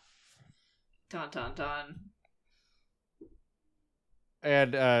 Dun, dun, dun.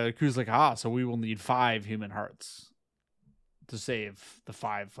 And Ku's like, so we will need 5 human hearts to save the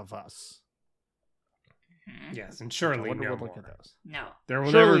 5 of us. Yes, and I surely wonder no what look more. at those. No. There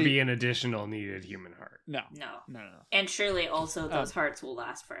will Surely- never be an additional needed human heart. No. No. And surely also those hearts will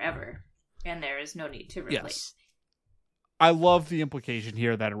last forever. And there is no need to replace. Yes. I love the implication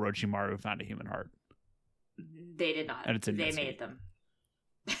here that Orochimaru found a human heart. They did not. And it's in they this made week. them.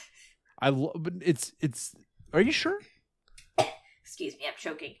 But it's. Are you sure? Excuse me, I'm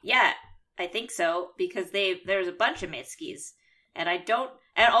choking. Yeah, I think so because there's a bunch of Mitskis, and I don't.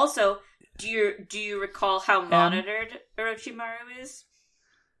 And also, do you recall how monitored Orochimaru is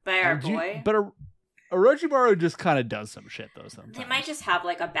by our boy? But Orochimaru just kind of does some shit though. Sometimes They might just have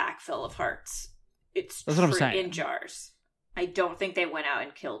like a backfill of hearts. That's what I'm saying. In jars. I don't think they went out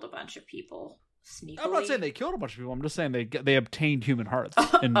and killed a bunch of people sneakily. I'm not saying they killed a bunch of people. I'm just saying they obtained human hearts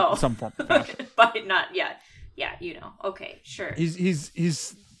in some form or fashion. But not yeah, okay, sure. He's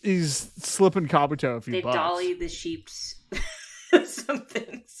slipping Kabuto a few They bucks. dolly the sheep's some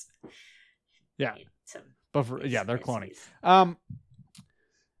things. Yeah, Some but they're cloning.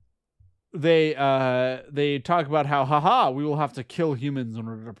 Mitskis. They talk about how we will have to kill humans in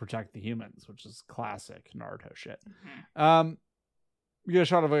order to protect the humans, which is classic Naruto shit. Mhm. You get a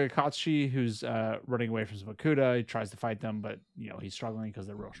shot of Akatsuki who's running away from some Akuta. He tries to fight them, but he's struggling because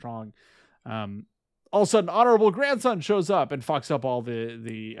they're real strong. All of a sudden, honorable grandson shows up and fucks up all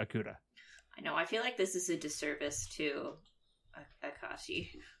the Akuta. I know. I feel like this is a disservice to Akashi,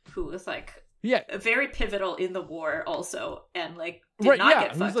 who was like very pivotal in the war, also, and like did not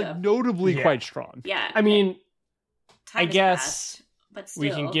get who's fucked like up. notably quite strong. Yeah, I mean, time I has guess passed, but still. we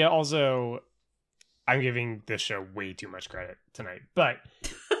can get also. I'm giving this show way too much credit tonight, but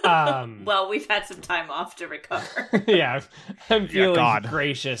well, we've had some time off to recover. yeah, I'm feeling God.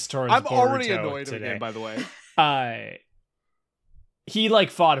 gracious towards. I'm already Boruto annoyed today. again, by the way. He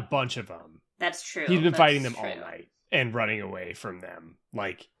fought a bunch of them. That's true. He's been That's fighting them true. all night and running away from them.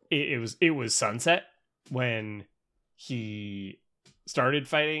 Like it was sunset when he started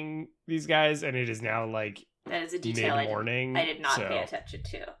fighting these guys, and it is now like that is a detail mid-morning. I did not pay attention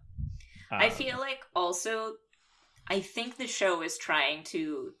to. I feel like also, I think the show is trying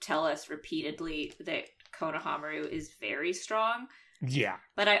to tell us repeatedly that Konohamaru is very strong. Yeah.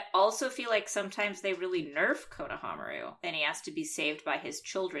 But I also feel like sometimes they really nerf Konohamaru and he has to be saved by his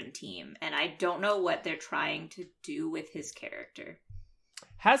children team. And I don't know what they're trying to do with his character.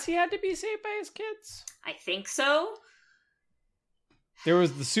 Has he had to be saved by his kids? I think so. There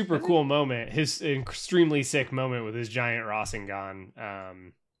was the super cool moment, his extremely sick moment with his giant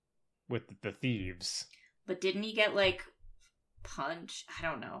Rasengan, with the thieves. But didn't he get like punched? I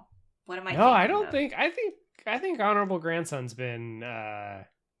don't know. What am I? No, I don't of? think. I think Honorable Grandson's been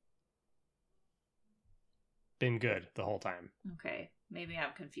good the whole time. Okay, maybe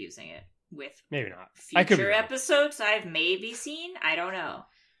I'm confusing it with Maybe not. future episodes I've maybe seen. I don't know.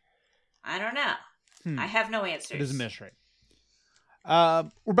 I have no answers. It is a mystery.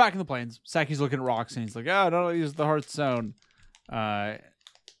 We're back in the plains. Saki's looking at rocks and he's like, don't use the heart zone. And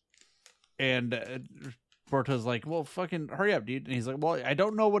Boruto's like, well, fucking hurry up, dude. And he's like, well, I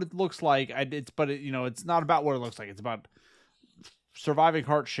don't know what it looks like. It's not about what it looks like. It's about surviving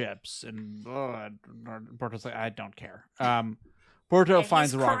hardships. And Boruto's like, I don't care. Boruto And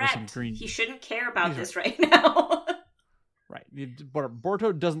finds a he's rock with correct. some green. He shouldn't care about this right now. Right.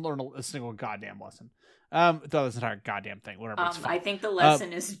 Boruto doesn't learn a single goddamn lesson. Through this entire goddamn thing. Whatever. It's fine. I think the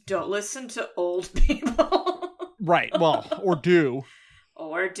lesson is don't listen to old people. Right. Well, or do.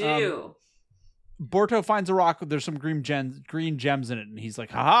 Boruto finds a rock. There's some green gems in it, and he's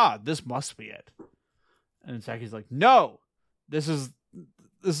like, "Haha, this must be it." And Saki's like, "No, this is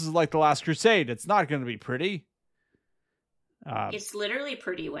like the Last Crusade. It's not going to be pretty." It's literally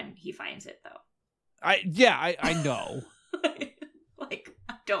pretty when he finds it, though. I know. Like,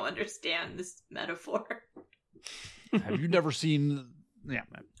 I don't understand this metaphor. Have you never seen? Yeah,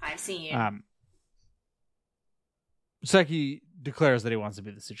 I've seen it. Seki declares that he wants to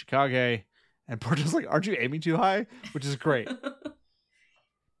be the Tsuchikage, and Boruto's like, "Aren't you aiming too high?" Which is great.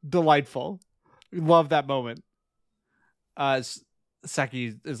 Delightful. We love that moment.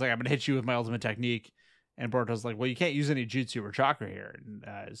 Seki is like, "I'm gonna hit you with my ultimate technique," and Boruto's like, "Well, you can't use any jutsu or chakra here."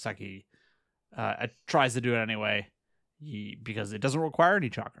 And Seki tries to do it anyway, because it doesn't require any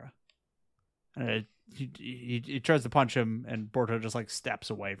chakra. He tries to punch him, and Boruto just like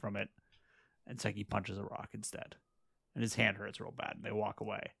steps away from it, and Seki punches a rock instead, and his hand hurts real bad, and they walk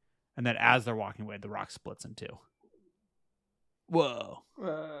away. And then as they're walking away, the rock splits in two. Whoa.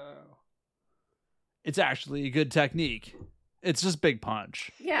 It's actually a good technique. It's just big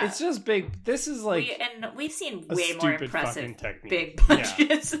punch. Yeah. It's just big. This is like we've seen a way more stupid impressive fucking technique. big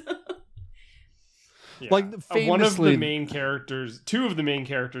punches. Yeah. Like, One of famously- the main characters, two of the main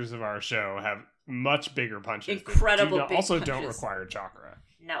characters of our show have much bigger punches. Incredible that big also punches. don't require chakra.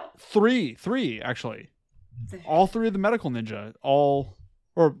 No. Three actually. All three of the medical ninja, or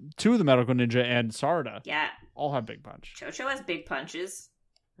two of the medical ninja and Sarada, Yeah. all have big punch. Chocho has big punches.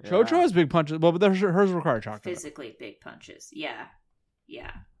 Chocho has big punches, well, but hers require chakra. Physically big punches. Yeah.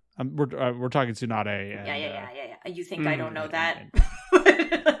 Yeah. We're talking Tsunade. And, Yeah. You think I don't know that? and-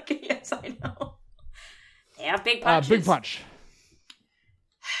 Like, yes, I know. They have big punches. Big punch.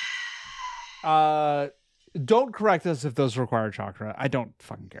 Don't correct us if those require chakra. I don't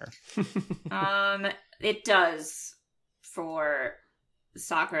fucking care. It does for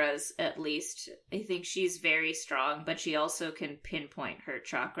Sakura's, at least. I think she's very strong, but she also can pinpoint her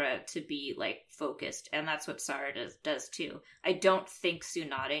chakra to be like focused, and that's what Sarada does too. I don't think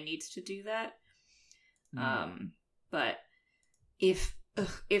Tsunade needs to do that. But if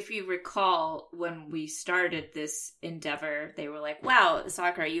you recall, when we started this endeavor, they were like, wow,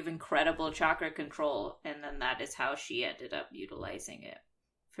 Sakura, you have incredible chakra control, and then that is how she ended up utilizing it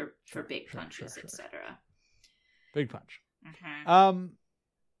for big punches, etc. Big punch. Mm-hmm.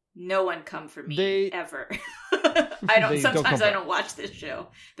 No one come for me ever. Sometimes I don't watch this show,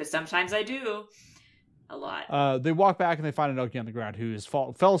 but sometimes I do. A lot. They walk back and they find Inoki on the ground, who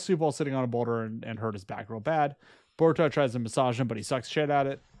fell asleep while sitting on a boulder and hurt his back real bad. Boruto tries to massage him, but he sucks shit at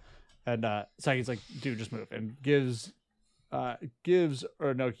it. And Saki's like, dude, just move. And gives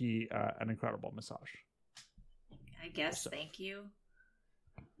Inoki an incredible massage. I guess, thank you.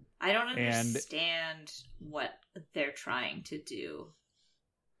 I don't understand what they're trying to do.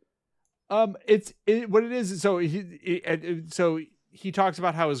 What it is. So he talks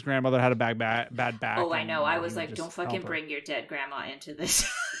about how his grandmother had a bad back. Oh, I know. I was like, don't fucking bring your dead grandma into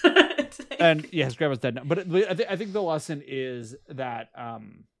this. And yeah, his grandma's dead now. But I think the lesson is that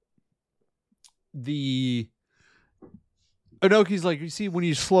the Inoki's like, you see, when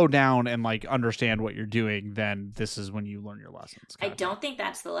you slow down and like understand what you're doing, then this is when you learn your lessons. I don't think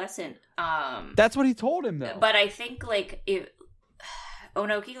that's the lesson. That's what he told him, though. But I think like if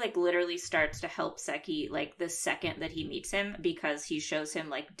Onoki like literally starts to help Seki like the second that he meets him, because he shows him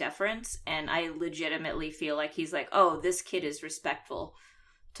like deference, and I legitimately feel like he's like, oh, this kid is respectful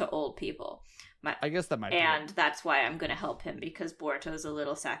to old people. I guess that might be and that's why I'm gonna help him, because Boruto's a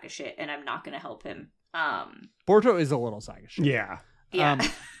little sack of shit and I'm not gonna help him. Boruto is a little sack of shit. Yeah. Yeah.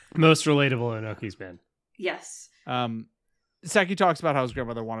 Most relatable Inoki's been. Yes. Seki talks about how his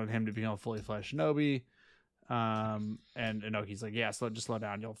grandmother wanted him to become a fully fledged shinobi. And Inoki's like, yeah, just slow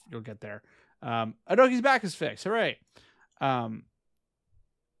down, you'll get there. Inoki's back is fixed. Hooray.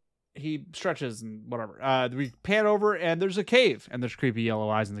 He stretches and whatever. We pan over and there's a cave, and there's creepy yellow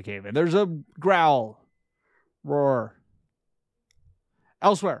eyes in the cave, and there's a growl, roar.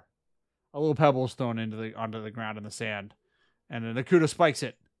 Elsewhere, a little pebble is thrown onto the ground in the sand, and then Nakuta spikes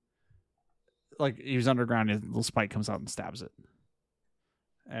it. Like he was underground, his little spike comes out and stabs it.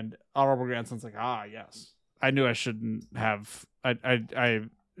 And Honorable Grandson's like, yes. I knew I shouldn't have. I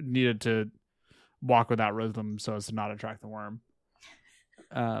needed to walk without rhythm so as to not attract the worm.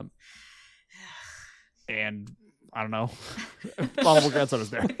 And I don't know. Honorable Grandson is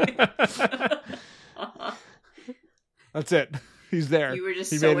there. That's it. He's there. You were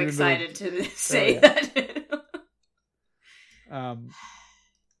just so excited to say that.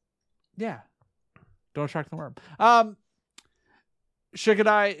 Yeah. Don't attract the worm.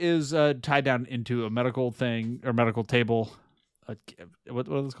 Shikadai is tied down into a medical thing or medical table. What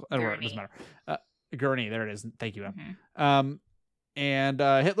is it called? It doesn't matter. Gurney. There it is. Thank you, Em. Mm-hmm. And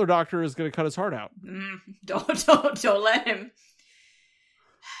Hitler Doctor is going to cut his heart out. Don't let him.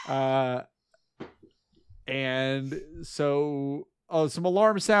 And so some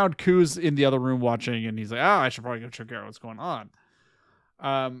alarm sound. Ku's in the other room watching, and he's like, I should probably go check out what's going on.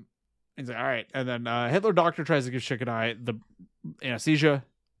 He's like, all right. And then Hitler Doctor tries to give Shikadai the anesthesia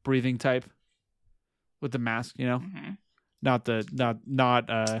breathing type with the mask, Mm-hmm. not the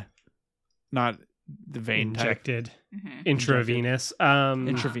vein injected type. Mm-hmm. Intravenous.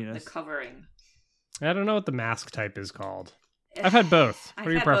 Intravenous. The covering. I don't know what the mask type is called. I've had both. What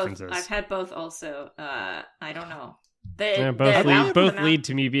are your preferences? I've had both also. I don't know. Both lead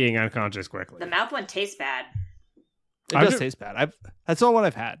to me being unconscious quickly. The mouth one tastes bad. It does taste bad. That's the only one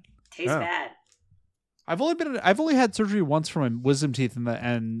I've had. Tastes bad. I've only had surgery once for my wisdom teeth but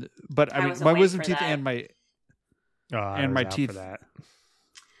my wisdom teeth and my teeth. For that.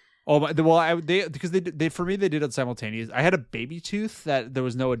 Because they for me they did it simultaneous. I had a baby tooth that there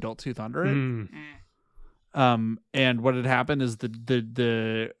was no adult tooth under it. And what had happened is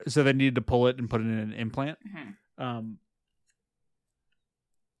so they needed to pull it and put it in an implant. Mm-hmm.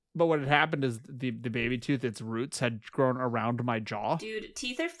 But what had happened is the baby tooth, its roots had grown around my jaw. Dude,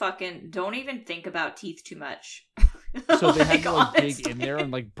 teeth are fucking... Don't even think about teeth too much. So they had to like honestly. dig in there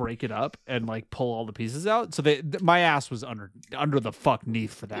and like break it up and like pull all the pieces out. So my ass was under the fuck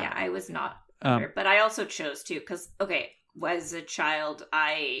neath for that. Yeah, I was not. But I also chose to because, okay, as a child,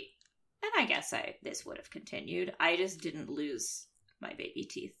 I guess this would have continued. I just didn't lose my baby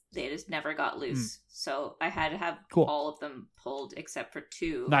teeth. They just never got loose. So I had to have all of them pulled except for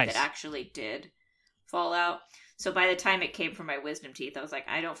 2 that actually did fall out. So by the time it came for my wisdom teeth, I was like,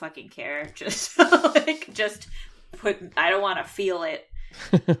 I don't fucking care. Just I don't want to feel it,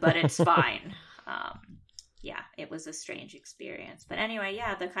 but it's fine. Yeah, it was a strange experience. But anyway,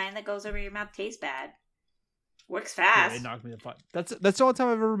 yeah, the kind that goes over your mouth tastes bad. Works fast. Yeah, they knocked me the fuck. That's the only time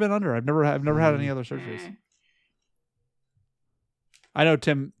I've ever been under. I've never had any other surgeries. I know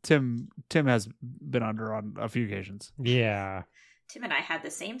Tim has been under on a few occasions. Yeah. Tim and I had the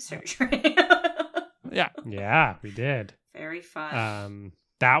same surgery. Yeah, we did. Very fun.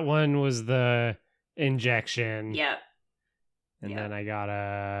 That one was the injection. Yep. And then I got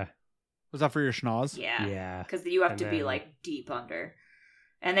a... Was that for your schnoz? Yeah. Yeah. Because you have to be like deep under.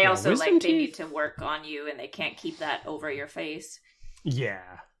 And they also like they need to work on you and they can't keep that over your face.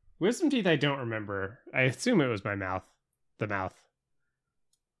 Yeah. Wisdom teeth I don't remember. I assume it was my mouth. The mouth.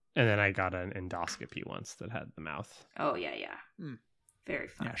 And then I got an endoscopy once that had the mouth. Oh, yeah. Very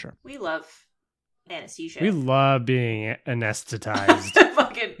fun. Yeah, sure. We love anesthesia. We love being anesthetized.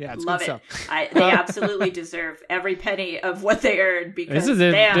 Fucking love it. They absolutely deserve every penny of what they earn because this is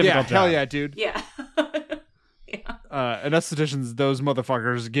a difficult job. Hell yeah, dude. Yeah. Anestheticians, those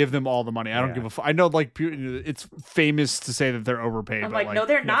motherfuckers, give them all the money. I don't give a fuck. I know, like, it's famous to say that they're overpaid. I'm but like, no,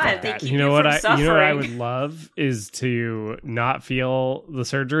 they're not. They keep you know what from suffering. You know what I would love is to not feel the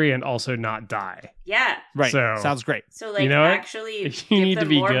surgery and also not die. Yeah. Right. So, sounds great. So, like, you know actually, if you need to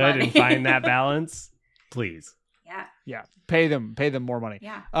be good money. and find that balance, please. Yeah. Yeah. Pay them more money.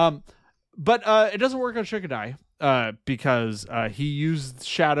 Yeah. But it doesn't work on Shikadai because he used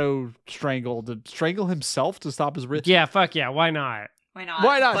Shadow Strangle to strangle himself to stop his wrist. Yeah, fuck yeah. Why not? Why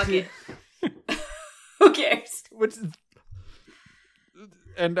not? Fuck it. Who cares?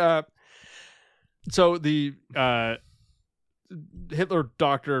 So the Hitler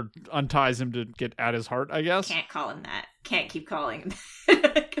doctor unties him to get at his heart, I guess. Can't call him that. Can't keep calling him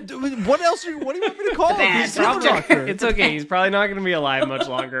What else? What do you want me to call him? He's Bad Hitler doctor. It's okay. He's probably not going to be alive much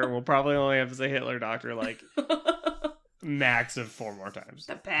longer. We'll probably only have to say Hitler doctor like max of 4 more times.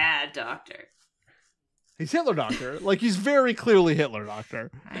 The bad doctor. He's Hitler doctor. Like, he's very clearly Hitler doctor.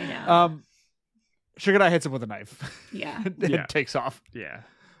 I know. Shikadai hits him with a knife. Yeah. It takes off. Yeah.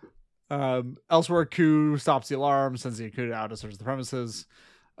 Elsewhere, Ku stops the alarm, sends the Yakuza out to search the premises.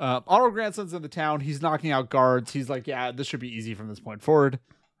 Otto Grandson's in the town. He's knocking out guards. He's like, yeah, this should be easy from this point forward.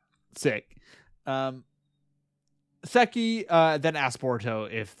 Sick. Seki then asks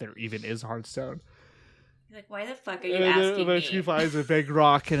Boruto if there even is Hearthstone. He's like, why the fuck are you asking me? She finds a big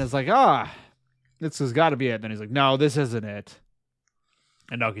rock and is like, this has got to be it. And then he's like, no, this isn't it.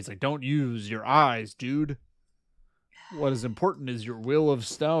 And Naoki's like, don't use your eyes, dude. What is important is your will of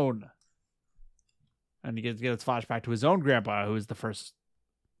stone. And he gets a flashback to his own grandpa, who is the first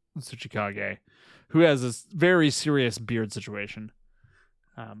Tsuchikage, who has this very serious beard situation.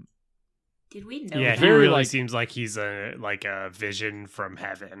 Did we know Yeah, that? he really like- seems like he's a vision from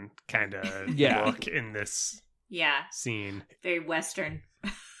heaven kind of look in this scene. Very Western.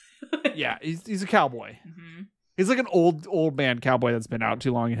 Yeah, he's a cowboy. Mm-hmm. He's like an old man cowboy that's been out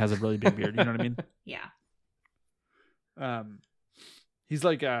too long and has a really big beard. You know what I mean? Yeah. He's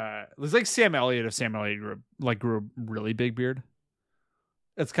like Sam Elliott if Sam Elliott grew a really big beard.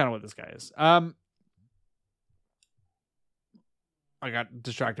 That's kind of what this guy is. I got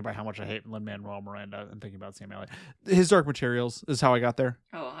distracted by how much I hate Lin-Manuel Miranda and thinking about Sam Elliott. His Dark Materials is how I got there.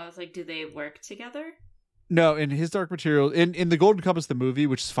 Oh, I was like, do they work together? No, in his Dark Materials, in the Golden Compass, the movie,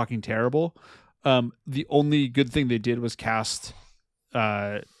 which is fucking terrible. The only good thing they did was cast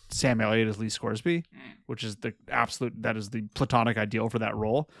Sam Elliott as Lee Scoresby, which is that is the platonic ideal for that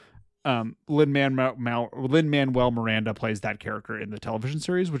role. Lin-Manuel Miranda plays that character in the television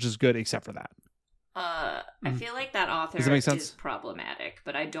series, which is good except for that. I feel like that author Does that make sense? is problematic,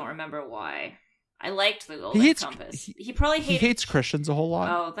 but I don't remember why. I liked the Golden Compass. He probably hates Christians a whole lot.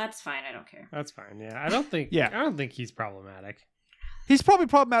 Oh, that's fine. I don't care. That's fine. Yeah, I don't think he's problematic. He's probably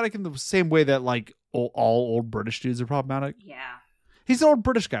problematic in the same way that like all old British dudes are problematic. Yeah. He's an old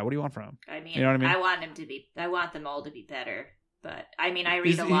British guy. What do you want from him? I mean, you know what I mean? I want them all to be better. But I mean, I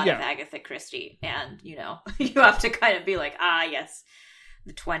read a lot of Agatha Christie, and you have to kind of be like, yes,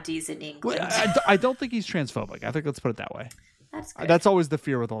 the 20s in England. I don't think he's transphobic. I think let's put it that way. That's good. That's always the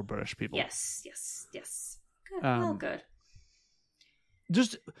fear with old British people. Yes. Good. Well, good.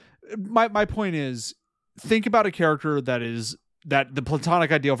 Just my point is, think about a character that the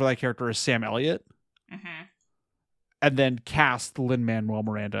platonic ideal for that character is Sam Elliott, Mm-hmm. and then cast Lin-Manuel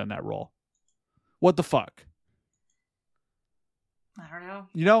Miranda in that role. What the fuck? I don't know.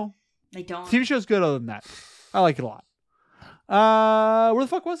 You know, They don't. TV show's good. Other than that, I like it a lot. Where the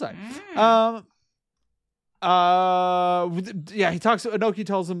fuck was I? Yeah, he talks. Inoki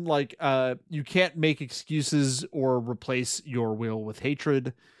tells him like, you can't make excuses or replace your will with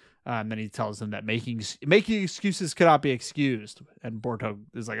hatred. And then he tells him that making excuses cannot be excused. And Boruto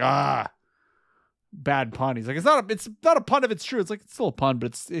is like, bad pun. He's like, it's not a pun if it's true. It's like, it's still a pun,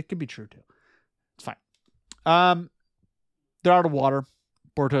 but it can be true too. It's fine. They're out of water.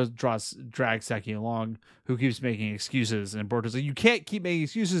 Boruto drags Seki along, who keeps making excuses. And Boruto's like, you can't keep making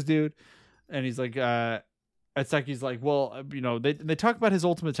excuses, dude. And he's like, and Seki's like, well, they talk about his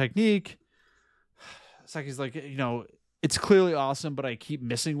ultimate technique. Seki's like, it's clearly awesome, but I keep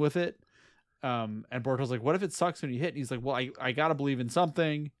missing with it. And Boruto's like, what if it sucks when you hit? And he's like, well, I gotta believe in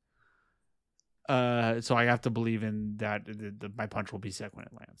something. So I have to believe in that my punch will be sick when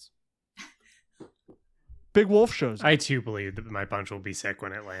it lands. Big Wolf shows up. I too believe that my punch will be sick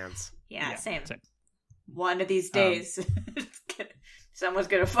when it lands. Yeah, same. Same. One of these days, someone's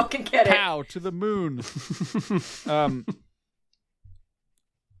gonna fucking get it. Pow to the moon.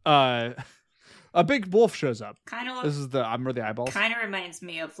 A big wolf shows up. Kind of. This is the eyeballs. Kind of reminds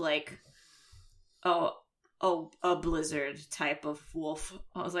me of like, a blizzard type of wolf.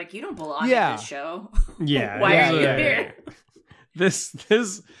 I was like, you don't belong in this show. Yeah. Why are you here? This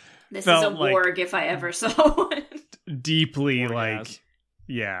This is a warg if I ever saw one. Deeply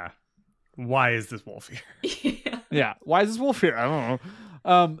why is this wolf here? Yeah. Why is this wolf here? I don't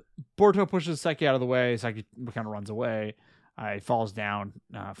know. Boruto pushes Seki out of the way. Seki kind of runs away. He falls down,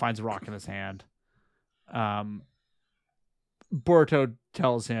 finds a rock in his hand. Boruto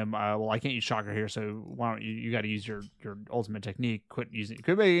tells him, well, I can't use chakra here, so why don't you got to use your ultimate technique. Quit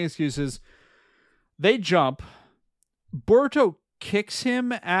making excuses. They jump. Boruto kicks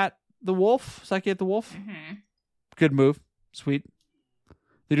him at the wolf. Seki at the wolf. Mm-hmm. Good move. Sweet.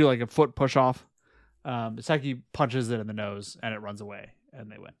 They do like a foot push off. Seki punches it in the nose and it runs away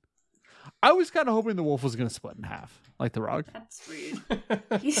and they win. I was kind of hoping the wolf was going to split in half like the rug. That's rude.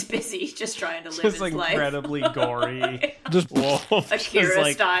 He's busy just trying to live Just his like life. incredibly gory. Just wolf.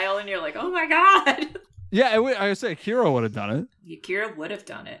 Akira style, and you're like, oh my god. Yeah, I would say Akira would have done it. Akira would have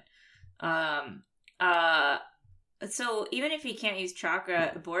done it. So even if he can't use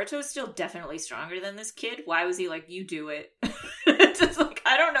chakra, Boruto is still definitely stronger than this kid. Why was he like, you do it? It's just like,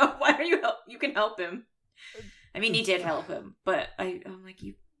 I don't know. Why are you can help him. I mean, he did help him, but I'm like,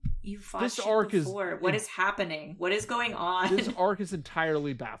 you fought This shit arc before. What is happening? What is going on? This arc is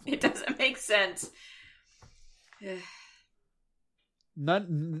entirely baffling. It doesn't make sense.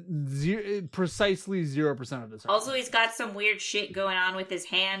 Precisely 0% of this arc. Also, he's got some weird shit going on with his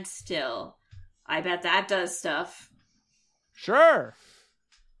hand still. I bet that does stuff. Sure.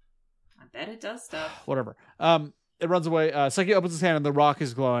 I bet it does stuff. Whatever. It runs away. Seki opens his hand and the rock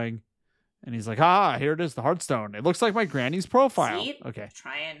is glowing. And he's like, here it is, the Heartstone. It looks like my granny's profile. See? Okay.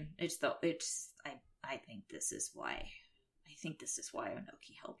 I think this is why. I think this is why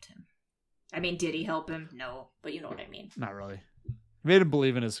Onoki helped him. I mean, did he help him? No, but you know what I mean. Not really. Made him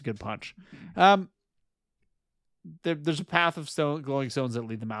believe in his good punch. Mm-hmm. There's a path of glowing stones that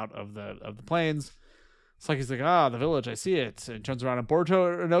lead them out of the plains. It's like he's like, the village, I see it. And turns around and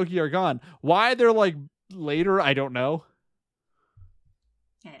Boruto and Inoki are gone. Why they're like later, I don't know.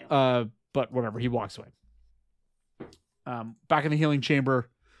 I don't know. But whatever, he walks away. Back in the healing chamber,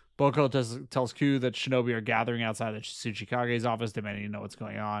 Boko tells Ku that shinobi are gathering outside the Tsuchikage's office, demanding to know what's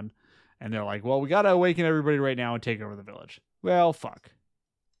going on. And they're like, well, we gotta awaken everybody right now and take over the village. Well, fuck.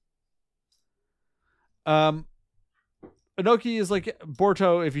 Inoki is like,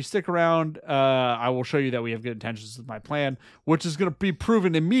 Boruto, if you stick around, I will show you that we have good intentions with my plan, which is going to be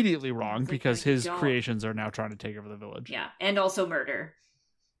proven immediately wrong because his creations are now trying to take over the village. Yeah, and also murder.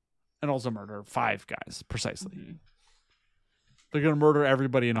 And also murder 5 guys, precisely. Mm-hmm. They're going to murder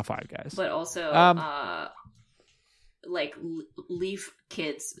everybody in a 5 guys. But also, leaf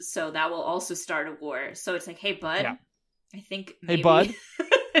kids, so that will also start a war. So it's like, hey, bud, yeah. I think maybe... Hey, bud.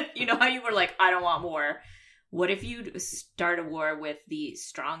 You know how you were like, I don't want war. What if you start a war with the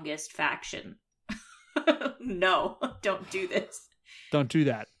strongest faction? No, don't do this. Don't do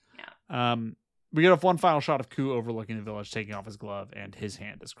that. Yeah. We get one final shot of Ku overlooking the village, taking off his glove, and his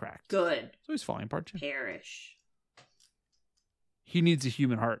hand is cracked. Good. So he's falling apart too. Perish. He needs a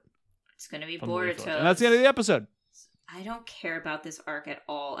human heart. It's going to be from the Leaf Boruto. Village. And that's the end of the episode. I don't care about this arc at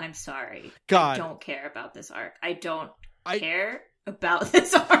all. I'm sorry. God. I don't care about this arc. I don't care about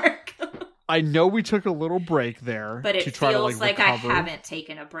this arc. I know we took a little break there, but it to try feels to like recover. I haven't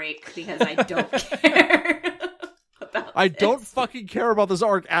taken a break because I don't care about I this. don't fucking care about this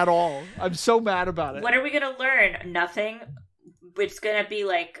arc at all. I'm so mad about it. What are we gonna learn? Nothing. It's gonna be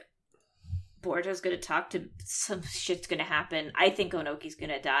like Boruto's gonna talk to some shit's gonna happen. I think Onoki's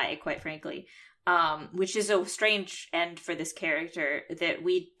gonna die, quite frankly. Which is a strange end for this character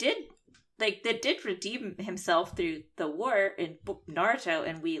that did redeem himself through the war in Naruto,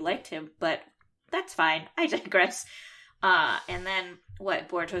 and we liked him, but that's fine. I digress. And then what?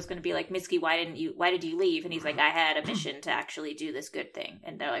 Boruto's going to be like, Mitsuki, why did you leave? And he's like, I had a mission to actually do this good thing.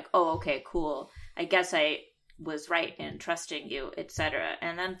 And they're like, oh, okay, cool. I guess I was right in trusting you, etc.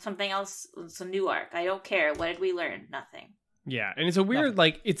 And then something else, some new arc. I don't care. What did we learn? Nothing. Yeah, and it's a weird,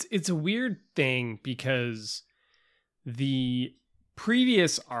 it's a weird thing because the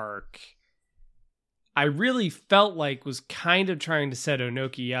previous arc, I really felt like was kind of trying to set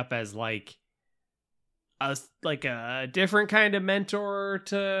Onoki up as like a different kind of mentor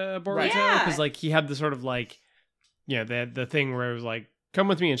to Boruto, because like he had the sort of like, the thing where it was like, come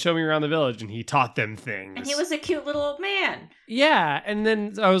with me and show me around the village, and he taught them things, and he was a cute little old man. Yeah, and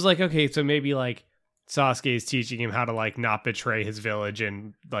then I was like, okay, so maybe like Sasuke is teaching him how to like not betray his village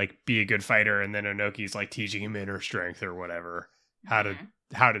and like be a good fighter, and then Onoki's like teaching him inner strength or whatever, how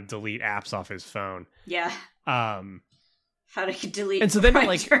to delete apps off his phone. Yeah. How to delete. And so then Grindr.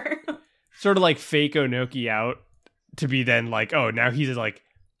 like sort of like fake Onoki out to be then like, oh, now he's like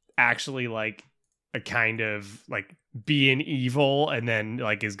actually like a kind of like being evil and then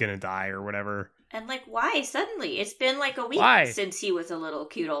like is gonna die or whatever. And like, why suddenly? It's been like a week since he was a little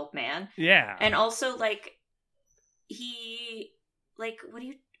cute old man. Yeah. And also like he like what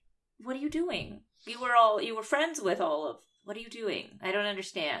are you doing? You were friends with all of. What are you doing? I don't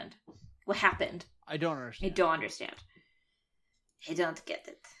understand. What happened? I don't understand. I don't understand. I don't get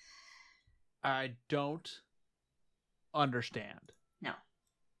it. I don't understand. No.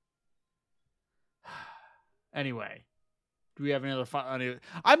 Anyway, do we have any other fun?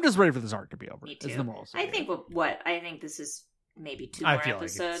 I'm just ready for this arc to be over. Me too. Is the moral I think I think this is maybe 2 I more feel like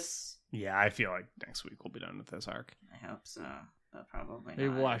episodes. I feel like next week we'll be done with this arc. I hope so, but probably Maybe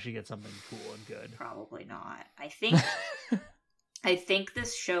not. we'll actually get something cool and good. Probably not. I think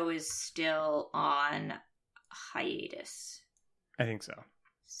this show is still on hiatus. I think so.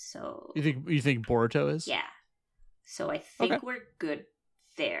 So You think Boruto is? yeah. So I think Okay. we're good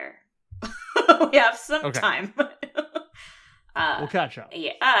there. We have some time. We'll catch up.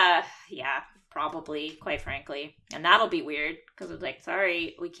 Yeah. Yeah. Probably. Quite frankly, and that'll be weird because it's like,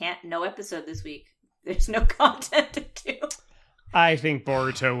 sorry, we can't. No episode this week. There's no content to do. I think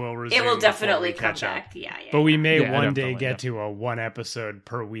Boruto will resume. It will definitely before we come catch up. back. Yeah. But we may Yeah, one day definitely, get to a 1 episode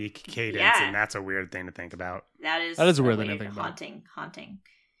per week cadence, Yeah. and that's a weird thing to think about. That is a weird thing to think about. Haunting.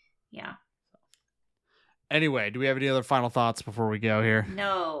 Yeah. Anyway, do we have any other final thoughts before we go here?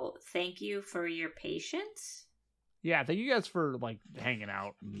 No, thank you for your patience. Yeah, thank you guys for like hanging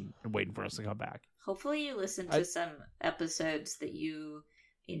out and waiting for us to come back. Hopefully you listen to some episodes that you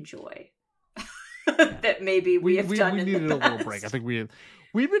enjoy. That maybe we have done in needed the a little past. break. I think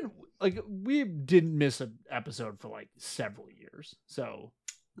we didn't miss an episode for like several years. So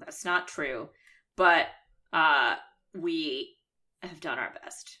That's not true. But we have done our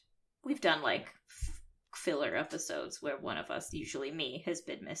best. We've done like filler episodes where one of us, usually me, has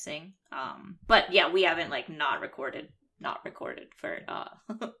been missing. But yeah, we haven't like not recorded for a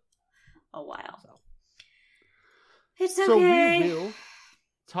while. So. It's okay. So we will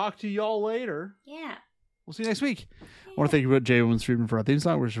talk to y'all later. Yeah. We'll see you next week. I want to thank you, Jay Woman Streaming, for our theme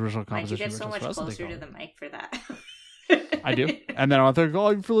song, which is original Mike, you composition. get so much original closer to us, the mic for that. I do. And then I want to thank all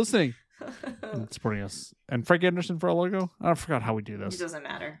of you for listening and supporting us. And Frank Anderson for our logo. I forgot how we do It this. doesn't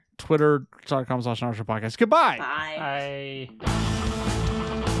matter. Twitter.com/Narushow podcast. Goodbye. Bye. Bye.